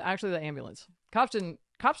 Actually the ambulance. Cops didn't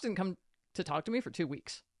come to talk to me for 2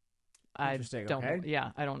 weeks. Interesting. I don't okay. know.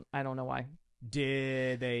 Yeah. I don't know why.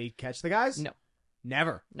 Did they catch the guys? No.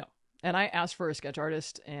 Never. No. And I asked for a sketch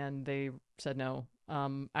artist, and they said no.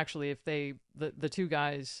 Actually, if the two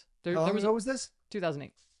guys, How long ago was this?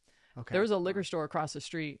 2008. Okay. There was a liquor store across the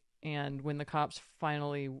street, and when the cops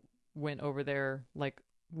finally went over there, like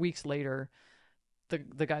weeks later,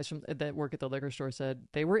 the guys that work at the liquor store said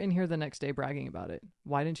they were in here the next day bragging about it.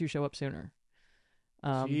 Why didn't you show up sooner?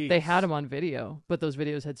 They had them on video, but those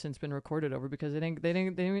videos had since been recorded over because they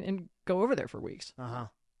didn't go over there for weeks.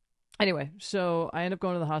 Anyway, so I ended up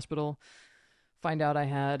going to the hospital, find out I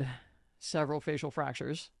had several facial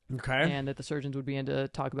fractures. Okay. And that the surgeons would be in to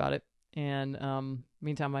talk about it. And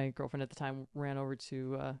meantime, my girlfriend at the time ran over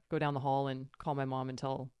to go down the hall and call my mom and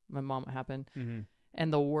tell my mom what happened. Mm-hmm.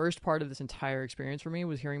 And the worst part of this entire experience for me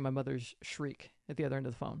was hearing my mother's shriek at the other end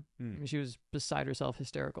of the phone. I mean, she was beside herself,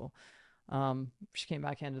 hysterical. She came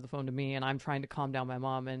back, handed the phone to me, and I'm trying to calm down my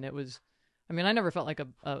mom. And it was, I mean, I never felt like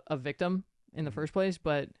a victim in the first place,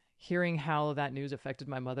 but hearing how that news affected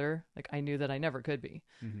my mother, like I knew that I never could be.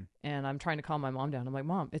 Mm-hmm. And I'm trying to calm my mom down. I'm like,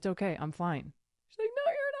 Mom, it's okay. I'm fine. She's like,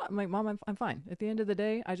 no, you're not. I'm like, Mom, I'm fine. At the end of the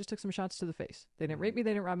day, I just took some shots to the face. They didn't rape me.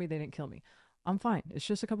 They didn't rob me. They didn't kill me. I'm fine. It's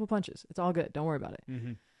just a couple punches. It's all good. Don't worry about it.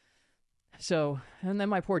 Mm-hmm. So, and then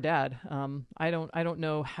my poor dad, I don't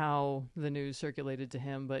know how the news circulated to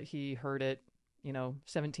him, but he heard it,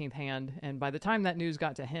 17th hand. And by the time that news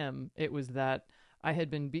got to him, it was that I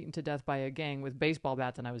had been beaten to death by a gang with baseball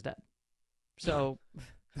bats and I was dead. So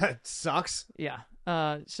that sucks. Yeah.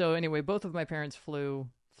 So anyway, both of my parents flew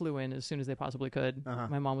in as soon as they possibly could.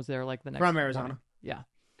 My mom was there like the next From Arizona. morning. Yeah.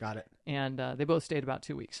 Got it. And they both stayed about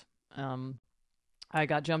 2 weeks. I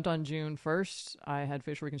got jumped on June 1st. I had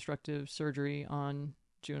facial reconstructive surgery on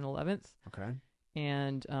June 11th. Okay.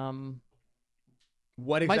 And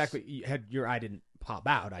what exactly had your eye didn't pop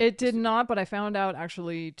out? It did not, but I found out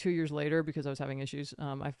actually 2 years later because I was having issues.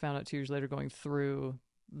 I found out 2 years later going through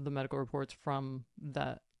the medical reports from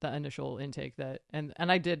the initial intake and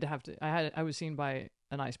I did have to. I was seen by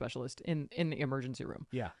an eye specialist in the emergency room.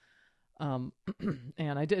 Yeah. And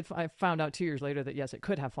I found out 2 years later that yes, it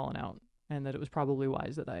could have fallen out. And that it was probably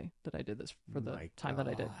wise that I did this for the time that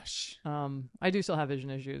I did. I do still have vision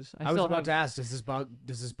issues. I was about to ask, does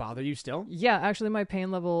this bother you still? Yeah, actually, my pain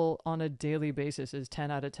level on a daily basis is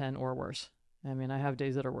 10 out of 10 or worse. I mean, I have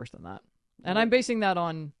days that are worse than that, and I'm basing that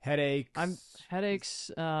on headaches,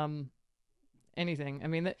 anything. I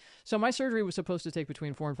mean, so my surgery was supposed to take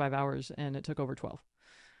between 4 and 5 hours, and it took over 12.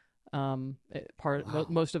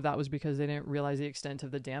 Most of that was because they didn't realize the extent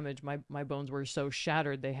of the damage. My bones were so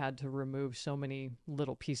shattered they had to remove so many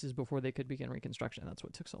little pieces before they could begin reconstruction. That's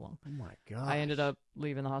what took so long. Oh my god! I ended up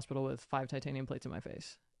leaving the hospital with 5 titanium plates in my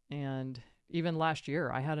face. And even last year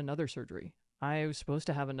I had another surgery. I was supposed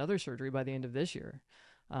to have another surgery by the end of this year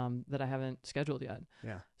that I haven't scheduled yet.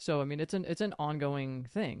 Yeah. So I mean it's an ongoing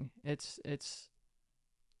thing. It's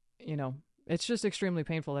just extremely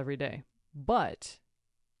painful every day. But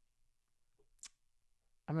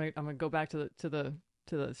I'm gonna go back to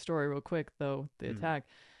the story real quick though, the attack.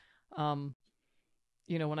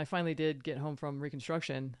 When I finally did get home from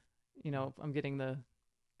reconstruction, I'm getting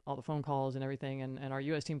all the phone calls and everything, and our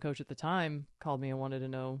U.S. team coach at the time called me and wanted to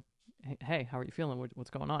know, hey, how are you feeling? What's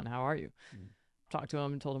going on? How are you? Talked to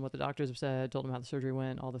him and told him what the doctors have said, told him how the surgery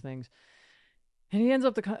went, all the things. And he ends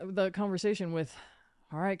up the conversation with,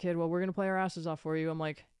 all right, kid, well, we're going to play our asses off for you. I'm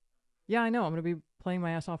like, yeah, I know. I'm going to be playing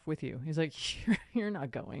my ass off with you. He's like, you're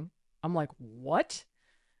not going. I'm like, what?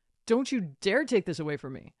 Don't you dare take this away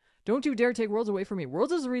from me. Don't you dare take Worlds away from me.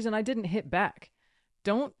 Worlds is the reason I didn't hit back.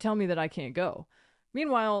 Don't tell me that I can't go.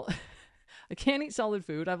 Meanwhile, I can't eat solid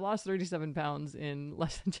food. I've lost 37 pounds in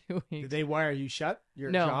less than 2 weeks. Did they wire you shut?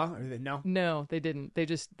 Your jaw? Or no? No, they didn't.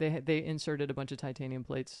 They inserted a bunch of titanium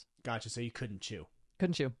plates. Gotcha. So you couldn't chew.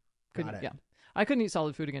 Couldn't chew. Got it. Yeah. I couldn't eat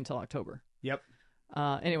solid food again until October. Yep.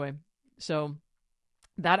 Anyway, so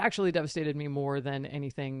that actually devastated me more than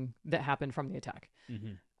anything that happened from the attack.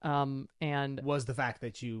 Mm-hmm. And was the fact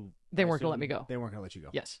that they weren't going to let me go. They weren't going to let you go.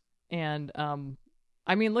 Yes. And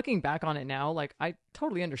I mean, looking back on it now, like I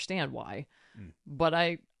totally understand why, but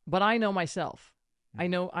I know myself. I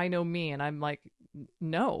know me, and I'm like,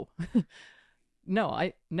 no,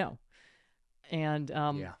 no. And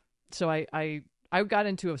yeah. So I got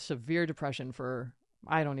into a severe depression for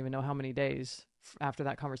I don't even know how many days after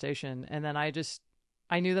that conversation, and then I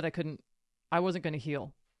knew that I wasn't going to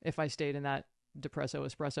heal if I stayed in that depresso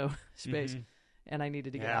espresso space. Mm-hmm. And I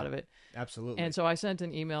needed to get out of it. Absolutely. And so I sent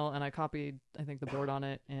an email and I copied, I think, the board on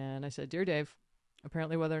it. And I said, Dear Dave,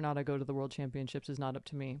 apparently whether or not I go to the World Championships is not up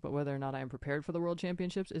to me, but whether or not I am prepared for the World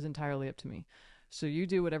Championships is entirely up to me. So you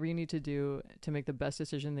do whatever you need to do to make the best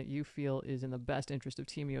decision that you feel is in the best interest of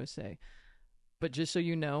Team USA. But just so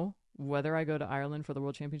you know, whether I go to Ireland for the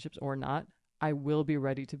World Championships or not, I will be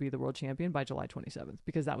ready to be the world champion by July 27th,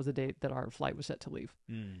 because that was the date that our flight was set to leave.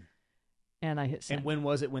 And I hit send. And when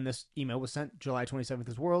was it when this email was sent? July 27th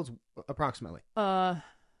is Worlds, approximately.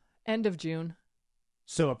 End of June.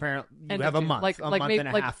 So apparently you End have of a June. month, Like and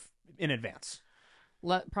a half in advance.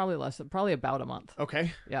 Probably less, probably about a month.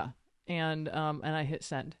 Okay. Yeah. And I hit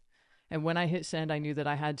send. And when I hit send, I knew that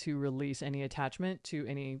I had to release any attachment to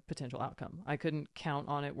any potential outcome. I couldn't count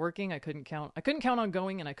on it working. I couldn't count on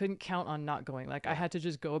going, and I couldn't count on not going. Like, I had to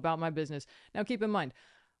just go about my business. Now, keep in mind,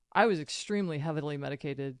 I was extremely heavily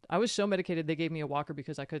medicated. I was so medicated they gave me a walker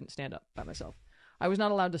because I couldn't stand up by myself. I was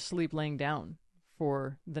not allowed to sleep laying down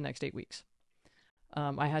for the next 8 weeks.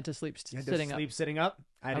 I had to sleep sitting up. Sitting up?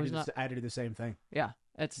 I had to do the same thing. Yeah,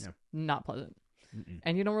 it's not pleasant. Mm-mm.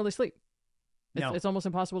 And you don't really sleep. No. It's almost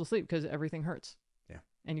impossible to sleep because everything hurts. Yeah.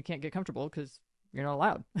 And you can't get comfortable because you're not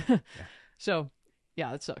allowed. So,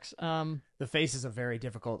 yeah, it sucks. The face is a very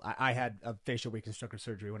difficult. I had a facial reconstructive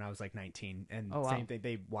surgery when I was like 19, and same thing.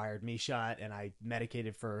 They wired me shut, and I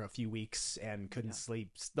medicated for a few weeks and couldn't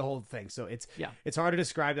sleep. The whole thing. So it's hard to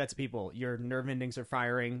describe that to people. Your nerve endings are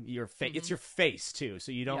firing. Your face. It's your face too.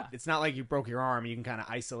 So you don't. Yeah. It's not like you broke your arm. You can kind of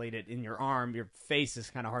isolate it in your arm. Your face is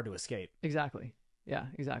kind of hard to escape. Exactly. Yeah.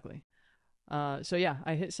 Exactly. So yeah,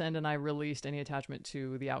 I hit send and I released any attachment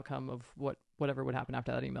to the outcome of whatever would happen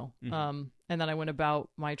after that email. Mm-hmm. And then I went about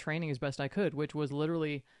my training as best I could, which was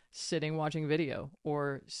literally sitting, watching video,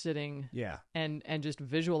 or sitting and just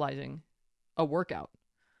visualizing a workout,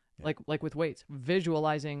 like with weights,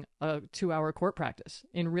 visualizing a 2-hour court practice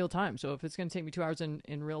in real time. So if it's going to take me 2 hours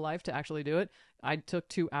in real life to actually do it, I took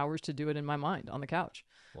 2 hours to do it in my mind on the couch.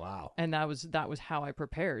 Wow. And that was how I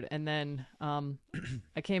prepared. And then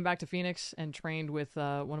I came back to Phoenix and trained with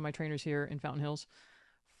one of my trainers here in Fountain Hills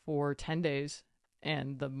for 10 days.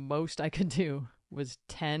 And the most I could do was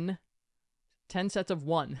 10 sets of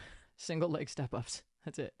 1 single leg step ups.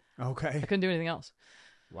 That's it. Okay. I couldn't do anything else.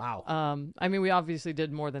 Wow. I mean, we obviously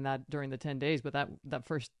did more than that during the 10 days, but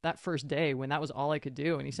that first day when that was all I could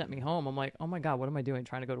do and he sent me home, I'm like, oh my God, what am I doing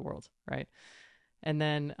trying to go to Worlds? Right. And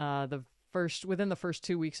then within the first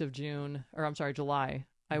 2 weeks of July,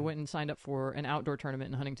 I went and signed up for an outdoor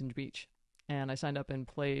tournament in Huntington Beach. And I signed up and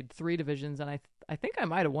played 3 divisions, and I think I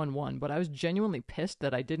might have won 1, but I was genuinely pissed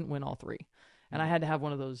that I didn't win all 3. And I had to have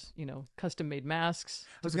one of those, custom-made masks.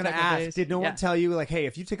 I was going to ask, did no one tell you, like, hey,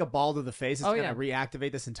 if you take a ball to the face, it's going to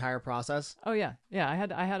reactivate this entire process? Oh yeah, yeah. I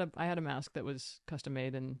had a mask that was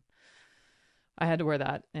custom-made, and I had to wear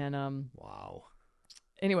that. And wow.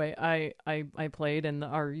 Anyway, I played, and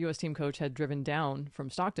our U.S. team coach had driven down from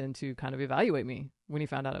Stockton to kind of evaluate me when he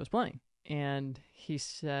found out I was playing, and he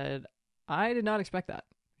said, I did not expect that.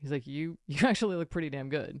 He's like, you actually look pretty damn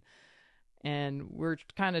good. And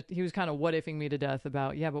he was kind of what ifing me to death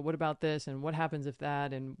about, but what about this? And what happens if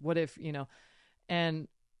that? And what if, and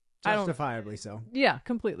justifiably so. Yeah,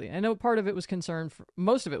 completely. I know part of it was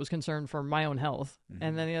most of it was concern for my own health. Mm-hmm.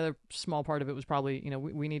 And then the other small part of it was probably,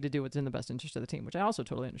 we need to do what's in the best interest of the team, which I also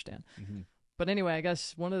totally understand. Mm-hmm. But anyway, I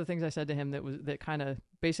guess one of the things I said to him that kind of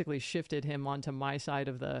basically shifted him onto my side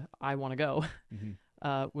of the, I want to go,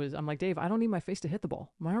 was I'm like, Dave, I don't need my face to hit the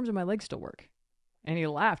ball. My arms and my legs still work. And he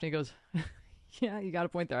laughed and he goes, yeah, you got a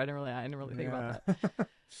point there. I didn't really think about that.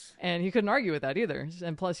 And he couldn't argue with that either.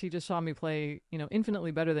 And plus he just saw me play,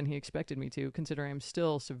 infinitely better than he expected me to, considering I'm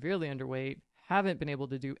still severely underweight, haven't been able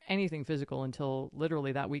to do anything physical until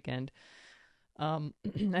literally that weekend. And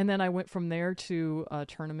then I went from there to a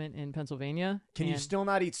tournament in Pennsylvania. Can you still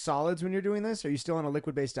not eat solids when you're doing this? Are you still on a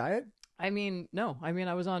liquid-based diet? I mean, no. I mean,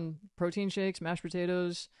 I was on protein shakes, mashed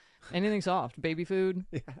potatoes, anything soft, baby food,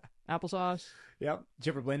 applesauce. Yep. Did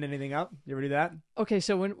you ever blend anything up? You ever do that? Okay,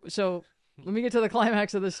 so let me get to the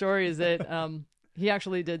climax of the story. Is that he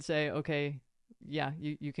actually did say, okay, yeah,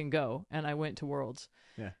 you can go, and I went to Worlds.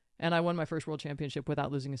 Yeah. And I won my first World Championship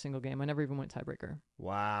without losing a single game. I never even went tiebreaker.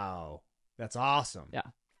 Wow, that's awesome. Yeah.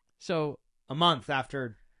 So a month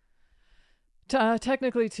after.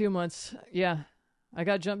 Technically 2 months. Yeah. I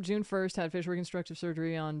got jumped June 1st, had facial reconstructive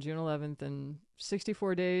surgery on June 11th, and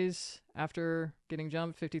 64 days after getting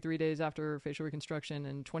jumped, 53 days after facial reconstruction,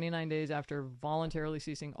 and 29 days after voluntarily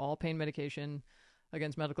ceasing all pain medication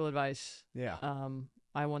against medical advice. Yeah.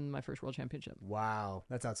 I won my first world championship. Wow.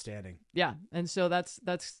 That's outstanding. Yeah. And so that's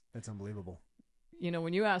unbelievable.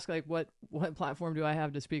 When you ask like what platform do I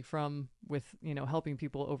have to speak from with, helping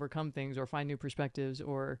people overcome things or find new perspectives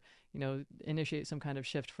or, initiate some kind of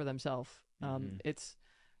shift for themselves. It's,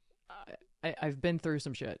 I've been through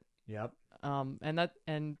some shit. Yep.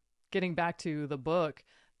 And getting back to the book,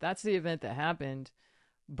 that's the event that happened,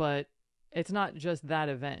 but it's not just that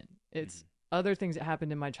event. other things that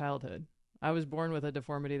happened in my childhood. I was born with a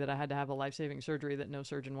deformity that I had to have a life-saving surgery that no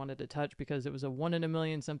surgeon wanted to touch because it was a 1 in a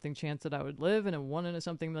million something chance that I would live and a 1 in a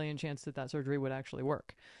something million chance that surgery would actually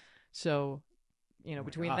work. So,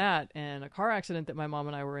 between that and a car accident that my mom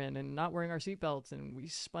and I were in and not wearing our seatbelts and we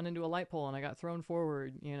spun into a light pole and I got thrown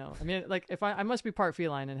forward, I mean, like if I must be part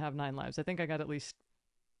feline and have 9 lives. I think I got at least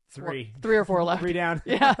three or four left. 3 down.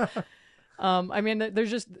 Yeah. I mean,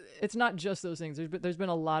 it's not just those things. There's been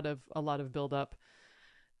a lot of buildup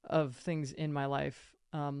of things in my life,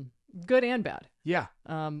 good and bad. Yeah.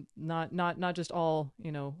 Not just all,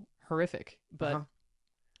 horrific, but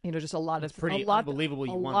just a lot It's of pretty unbelievable.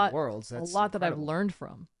 You won worlds. That's a lot that I've incredible. learned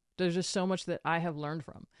from. There's just so much that I have learned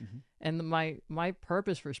from. And my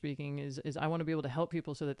purpose for speaking is I want to be able to help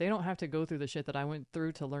people so that they don't have to go through the shit that I went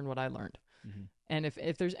through to learn what I learned. And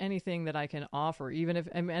if there's anything that I can offer, even if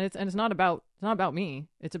it's not about me,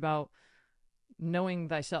 it's about knowing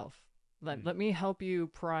thyself. Let me help you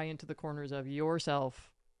pry into the corners of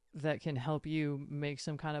yourself that can help you make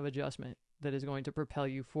some kind of adjustment that is going to propel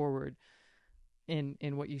you forward in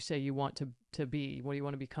what you say you want to be, what you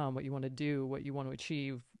want to become, what you want to do, what you want to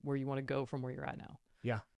achieve, where you want to go from where you're at now.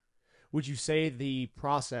 Yeah. Would you say the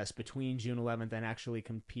process between June 11th and actually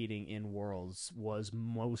competing in Worlds was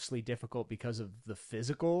mostly difficult because of the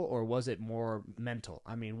physical, or was it more mental?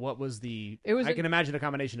 I mean, what was I can imagine a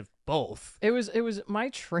combination of both. It was my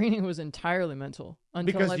training was entirely mental.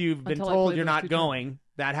 Because you've been told you're not going.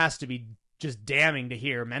 That has to be just damning to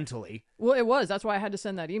hear mentally. Well, it was. That's why I had to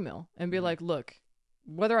send that email and be like, look,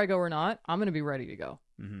 whether I go or not, I'm going to be ready to go.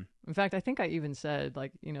 In fact, I think I even said,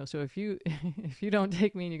 like, so if you don't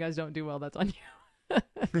take me and you guys don't do well, that's on you.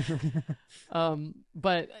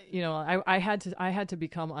 But I had to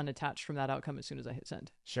become unattached from that outcome as soon as I hit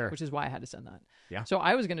send. Sure. Which is why I had to send that. Yeah. So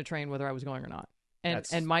I was going to train whether I was going or not.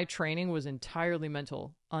 And my training was entirely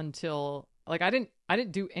mental until I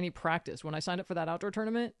didn't do any practice when I signed up for that outdoor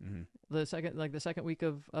tournament. The second week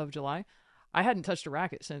of July, I hadn't touched a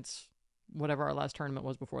racket since whatever our last tournament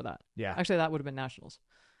was before that. Yeah. Actually, that would have been nationals.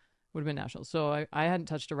 So I hadn't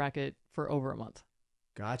touched a racket for over a month.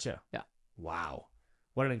 Gotcha. Yeah. Wow.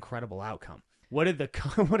 What an incredible outcome. What did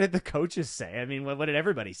the coaches say? I mean, what did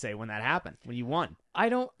everybody say when that happened, when you won?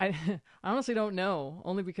 I honestly don't know,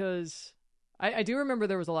 only because I do remember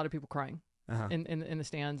there was a lot of people crying in the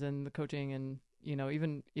stands and the coaching and,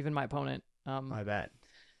 even my opponent. I bet.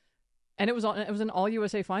 And it was an all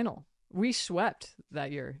USA final. We swept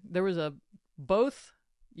that year. There was both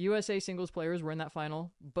USA singles players were in that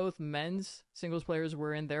final. Both men's singles players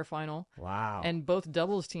were in their final. Wow. And both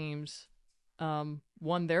doubles teams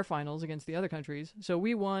won their finals against the other countries. So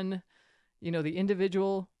we won, the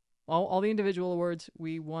individual, all the individual awards.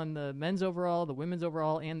 We won the men's overall, the women's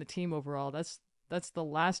overall, and the team overall. That's the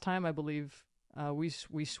last time I believe we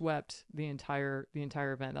swept the entire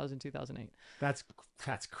event. That was in 2008.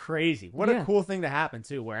 That's crazy. What a cool thing to happen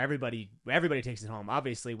too, where everybody takes it home.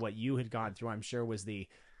 Obviously, what you had gone through, I'm sure, was the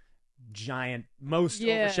giant, most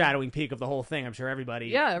overshadowing peak of the whole thing. I'm sure everybody.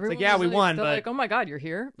 Yeah, everyone we won, but like, oh my God, you're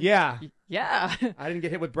here. Yeah, yeah. I didn't get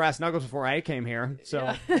hit with brass knuckles before I came here,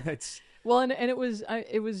 so it's well, and it was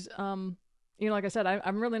like I said,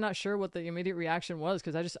 I'm really not sure what the immediate reaction was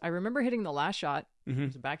because I remember hitting the last shot. It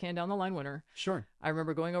was a backhand down the line winner. Sure. I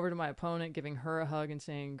remember going over to my opponent, giving her a hug and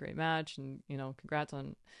saying, great match. And, congrats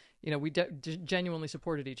on, we genuinely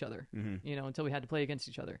supported each other, until we had to play against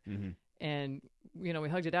each other. And, we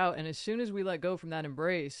hugged it out. And as soon as we let go from that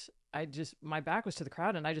embrace, my back was to the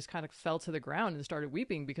crowd and I just kind of fell to the ground and started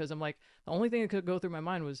weeping because I'm like, the only thing that could go through my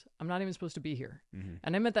mind was, I'm not even supposed to be here.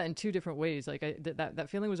 And I meant that in two different ways. Like that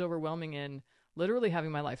feeling was overwhelming in literally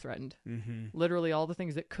having my life threatened, literally all the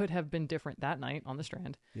things that could have been different that night on the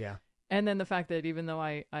Strand. Yeah. And then the fact that even though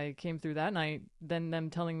I came through that night, then them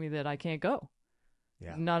telling me that I can't go.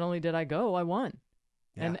 Yeah. Not only did I go, I won.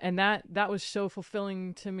 Yeah. And that was so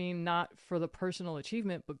fulfilling to me, not for the personal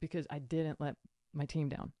achievement, but because I didn't let my team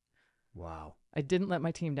down. Wow. I didn't let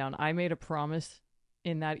my team down. I made a promise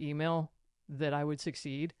in that email that I would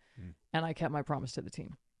succeed, and I kept my promise to the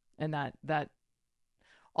team. And that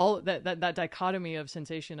dichotomy of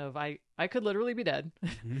sensation of I could literally be dead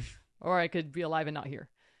or I could be alive and not here.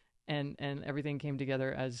 And everything came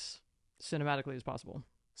together as cinematically as possible.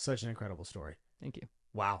 Such an incredible story. Thank you.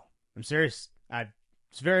 Wow. I'm serious.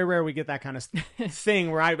 It's very rare we get that kind of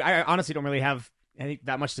thing where I honestly don't really have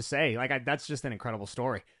that much to say. Like that's just an incredible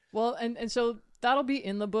story. Well, and so that'll be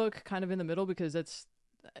in the book, kind of in the middle, because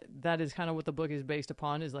that is kind of what the book is based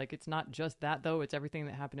upon. Is like it's not just that though; it's everything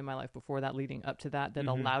that happened in my life before that, leading up to that, that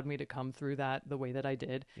allowed me to come through that the way that I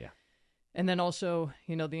did. Yeah. And then also,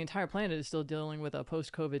 you know, the entire planet is still dealing with a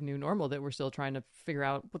post-COVID new normal that we're still trying to figure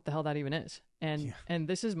out what the hell that even is. And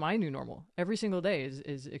this is my new normal. Every single day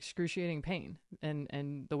is excruciating pain.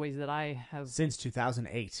 And the ways that I have... Since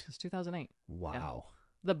 2008. Since 2008. Wow. Yeah.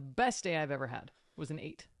 The best day I've ever had was an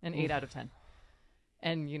 8 out of 10.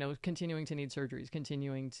 And, you know, continuing to need surgeries,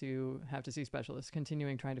 continuing to have to see specialists,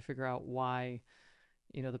 continuing trying to figure out why...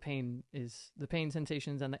 You know, the pain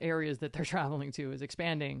sensations and the areas that they're traveling to is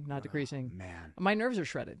expanding, not decreasing. Man, my nerves are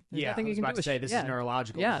shredded. There's nothing you can do. This is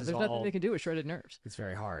neurological. Yeah, there's nothing they can do with shredded nerves. It's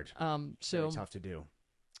very hard. So very tough to do.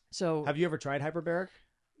 So, have you ever tried hyperbaric?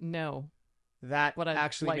 No. That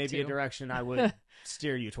actually may be a direction I would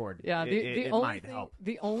steer you toward. Yeah, it might help.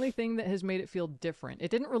 The only thing that has made it feel different,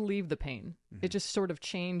 it didn't relieve the pain. It just sort of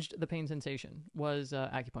changed the pain sensation. Was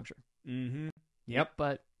acupuncture. Mm-hmm. Yep.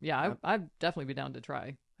 But yeah, I'd definitely be down to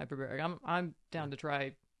try hyperbaric. I'm down to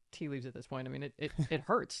try tea leaves at this point. I mean, it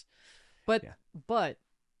hurts, but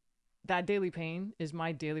that daily pain is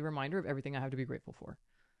my daily reminder of everything I have to be grateful for.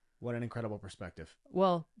 What an incredible perspective.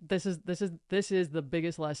 Well, this is the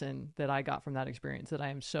biggest lesson that I got from that experience that I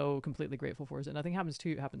am so completely grateful for, is that nothing happens to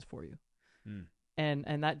you, it happens for you.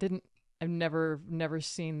 And that didn't, I've never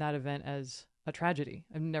seen that event as a tragedy.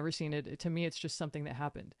 I've never seen it. To me, it's just something that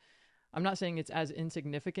happened. I'm not saying it's as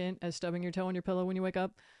insignificant as stubbing your toe on your pillow when you wake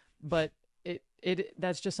up, but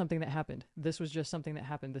that's just something that happened. This was just something that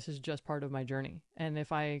happened. This is just part of my journey. And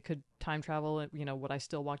if I could time travel, you know, would I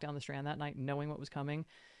still walk down the Strand that night knowing what was coming?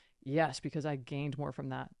 Yes, because I gained more from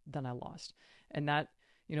that than I lost. And that,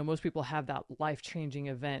 you know, most people have that life-changing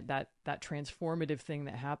event, that transformative thing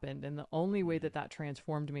that happened. And the only way that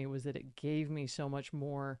transformed me was that it gave me so much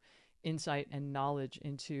more insight and knowledge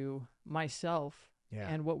into myself. Yeah.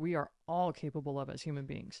 And what we are all capable of as human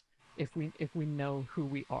beings, if we know who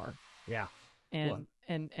we are. Yeah. And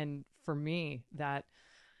for me, that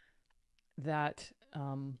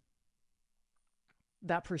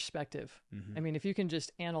perspective. I mean, if you can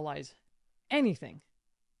just analyze anything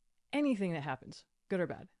that happens, good or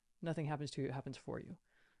bad, nothing happens to you, it happens for you.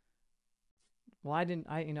 Well, I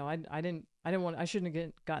shouldn't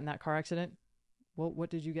have gotten that car accident. Well, what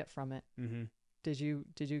did you get from it? Mm-hmm. Did you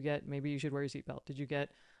get, maybe you should wear your seatbelt? Did you get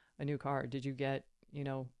a new car? Did you get, you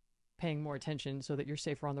know, paying more attention so that you're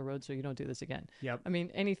safer on the road so you don't do this again? Yep. I mean,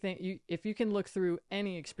 anything, if you can look through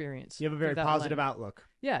any experience. You have a very positive outlook.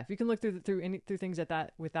 Yeah. If you can look through things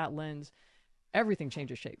with that lens, everything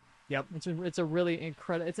changes shape. Yep. It's a really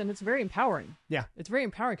incredible, it's very empowering. Yeah. It's very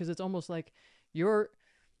empowering because it's almost like it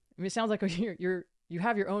sounds like you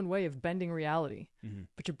have your own way of bending reality,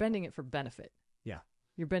 but you're bending it for benefit. Yeah.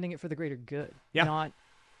 You're bending it for the greater good, not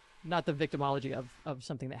the victimology of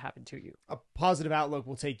something that happened to you. A positive outlook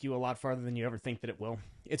will take you a lot farther than you ever think that it will.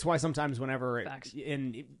 It's why sometimes whenever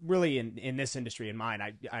in this industry, in mine,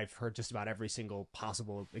 I've heard just about every single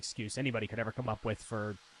possible excuse anybody could ever come up with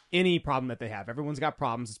for any problem that they have. Everyone's got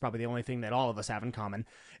problems. It's probably the only thing that all of us have in common.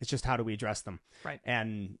 It's just how do we address them? Right.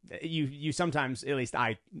 And you sometimes, at least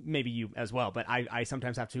maybe you as well, but I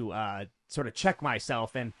sometimes have to sort of check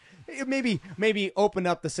myself and maybe open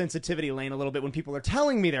up the sensitivity lane a little bit when people are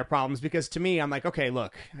telling me their problems, because to me, I'm like, okay,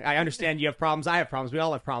 look, I understand you have problems. I have problems. We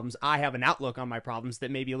all have problems. I have an outlook on my problems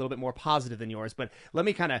that may be a little bit more positive than yours, but let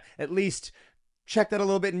me kind of at least check that a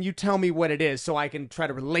little bit and you tell me what it is so I can try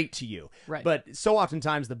to relate to you. Right. But so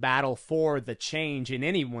oftentimes the battle for the change in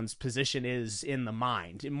anyone's position is in the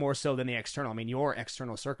mind, more so than the external. I mean, your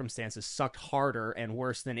external circumstances sucked harder and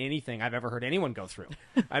worse than anything I've ever heard anyone go through.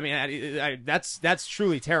 I mean, that's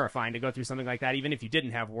truly terrifying to go through something like that, even if you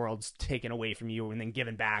didn't have worlds taken away from you and then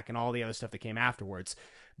given back and all the other stuff that came afterwards.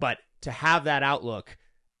 But to have that outlook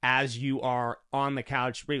as you are on the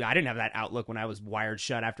couch, really, I didn't have that outlook when I was wired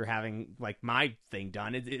shut after having like my thing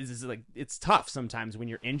done. It's tough sometimes when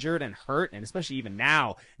you're injured and hurt, and especially even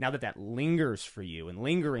now that lingers for you, and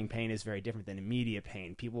lingering pain is very different than immediate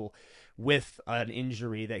pain. People with an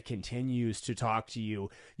injury that continues to talk to you,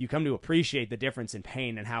 you come to appreciate the difference in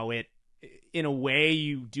pain and how it, in a way,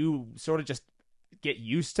 you do sort of just get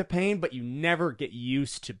used to pain, but you never get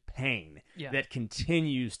used to pain that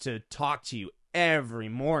continues to talk to you every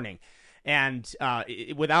morning. And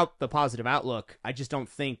without the positive outlook, I just don't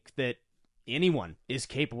think that anyone is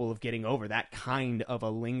capable of getting over that kind of a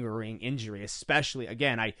lingering injury, especially,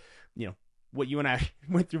 again, what you and I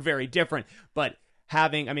went through, very different, but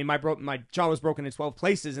my jaw was broken in 12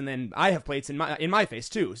 places, and then I have plates in my face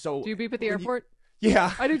too. So do you beep at the airport?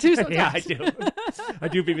 Yeah, I do too sometimes. Yeah, I do. I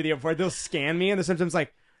do beep at the airport. They'll scan me, and they're sometimes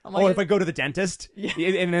like, if I go to the dentist,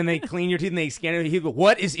 and then they clean your teeth and they scan it, he go,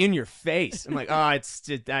 "What is in your face?" I'm like, I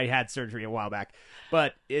had surgery a while back,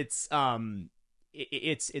 but it's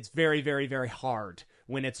very, very, very hard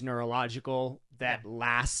when it's neurological that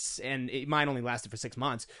lasts, and mine only lasted for 6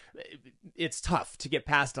 months. It's tough to get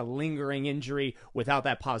past a lingering injury without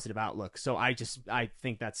that positive outlook. So I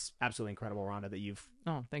think that's absolutely incredible, Rhonda, that you've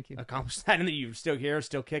thank you. accomplished that, and that you're still here,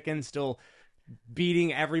 still kicking, still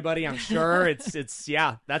beating everybody. I'm sure it's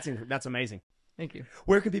yeah, that's amazing. Thank you.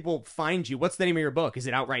 Where can people find you? What's the name of your book? Is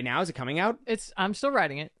it out right now? Is it coming out? I'm still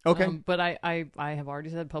writing it. Okay. But I have already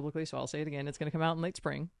said publicly, so I'll say it again. It's going to come out in late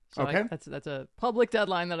spring. So Okay. that's a public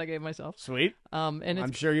deadline that I gave myself. Sweet. And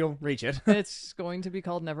I'm sure you'll reach it. It's going to be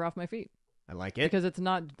called Never Off My Feet. I like it. Because it's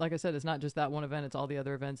not, like I said, it's not just that one event. It's all the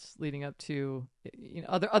other events leading up to,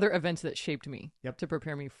 other events that shaped me to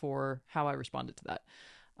prepare me for how I responded to that.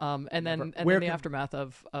 And then the aftermath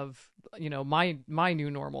of my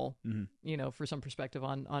new normal, for some perspective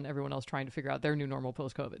on everyone else trying to figure out their new normal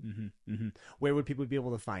post-COVID. Where would people be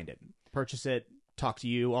able to find it? Purchase it, talk to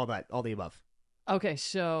you, all the above. Okay,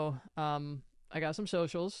 so I got some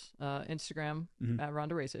socials, Instagram at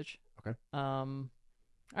Rhonda Rajsich. Okay.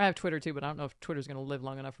 I have Twitter too, but I don't know if Twitter's going to live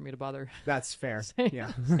long enough for me to bother. That's fair.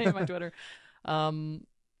 saying my Twitter.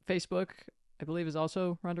 Facebook, I believe, is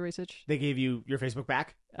also Rhonda Rajsich. They gave you your Facebook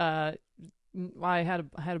back? I had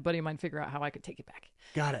a buddy of mine figure out how I could take it back.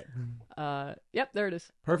 Got it. Yep, there it is.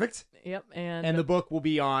 Perfect. Yep, and the book will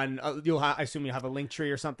be on. I assume you'll have a link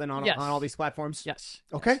tree or something on all these platforms. Yes.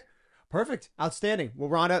 Okay. Yes. Perfect. Outstanding. Well,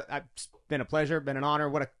 Rhonda, it's been a pleasure, been an honor.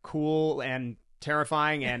 What a cool and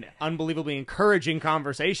terrifying and unbelievably encouraging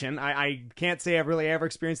conversation. I can't say I've really ever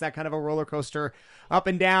experienced that kind of a roller coaster up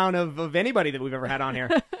and down of anybody that we've ever had on here.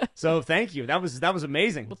 So thank you. That was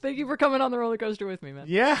amazing. Well, thank you for coming on the roller coaster with me, man.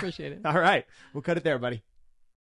 Yeah. Appreciate it. All right. We'll cut it there, buddy.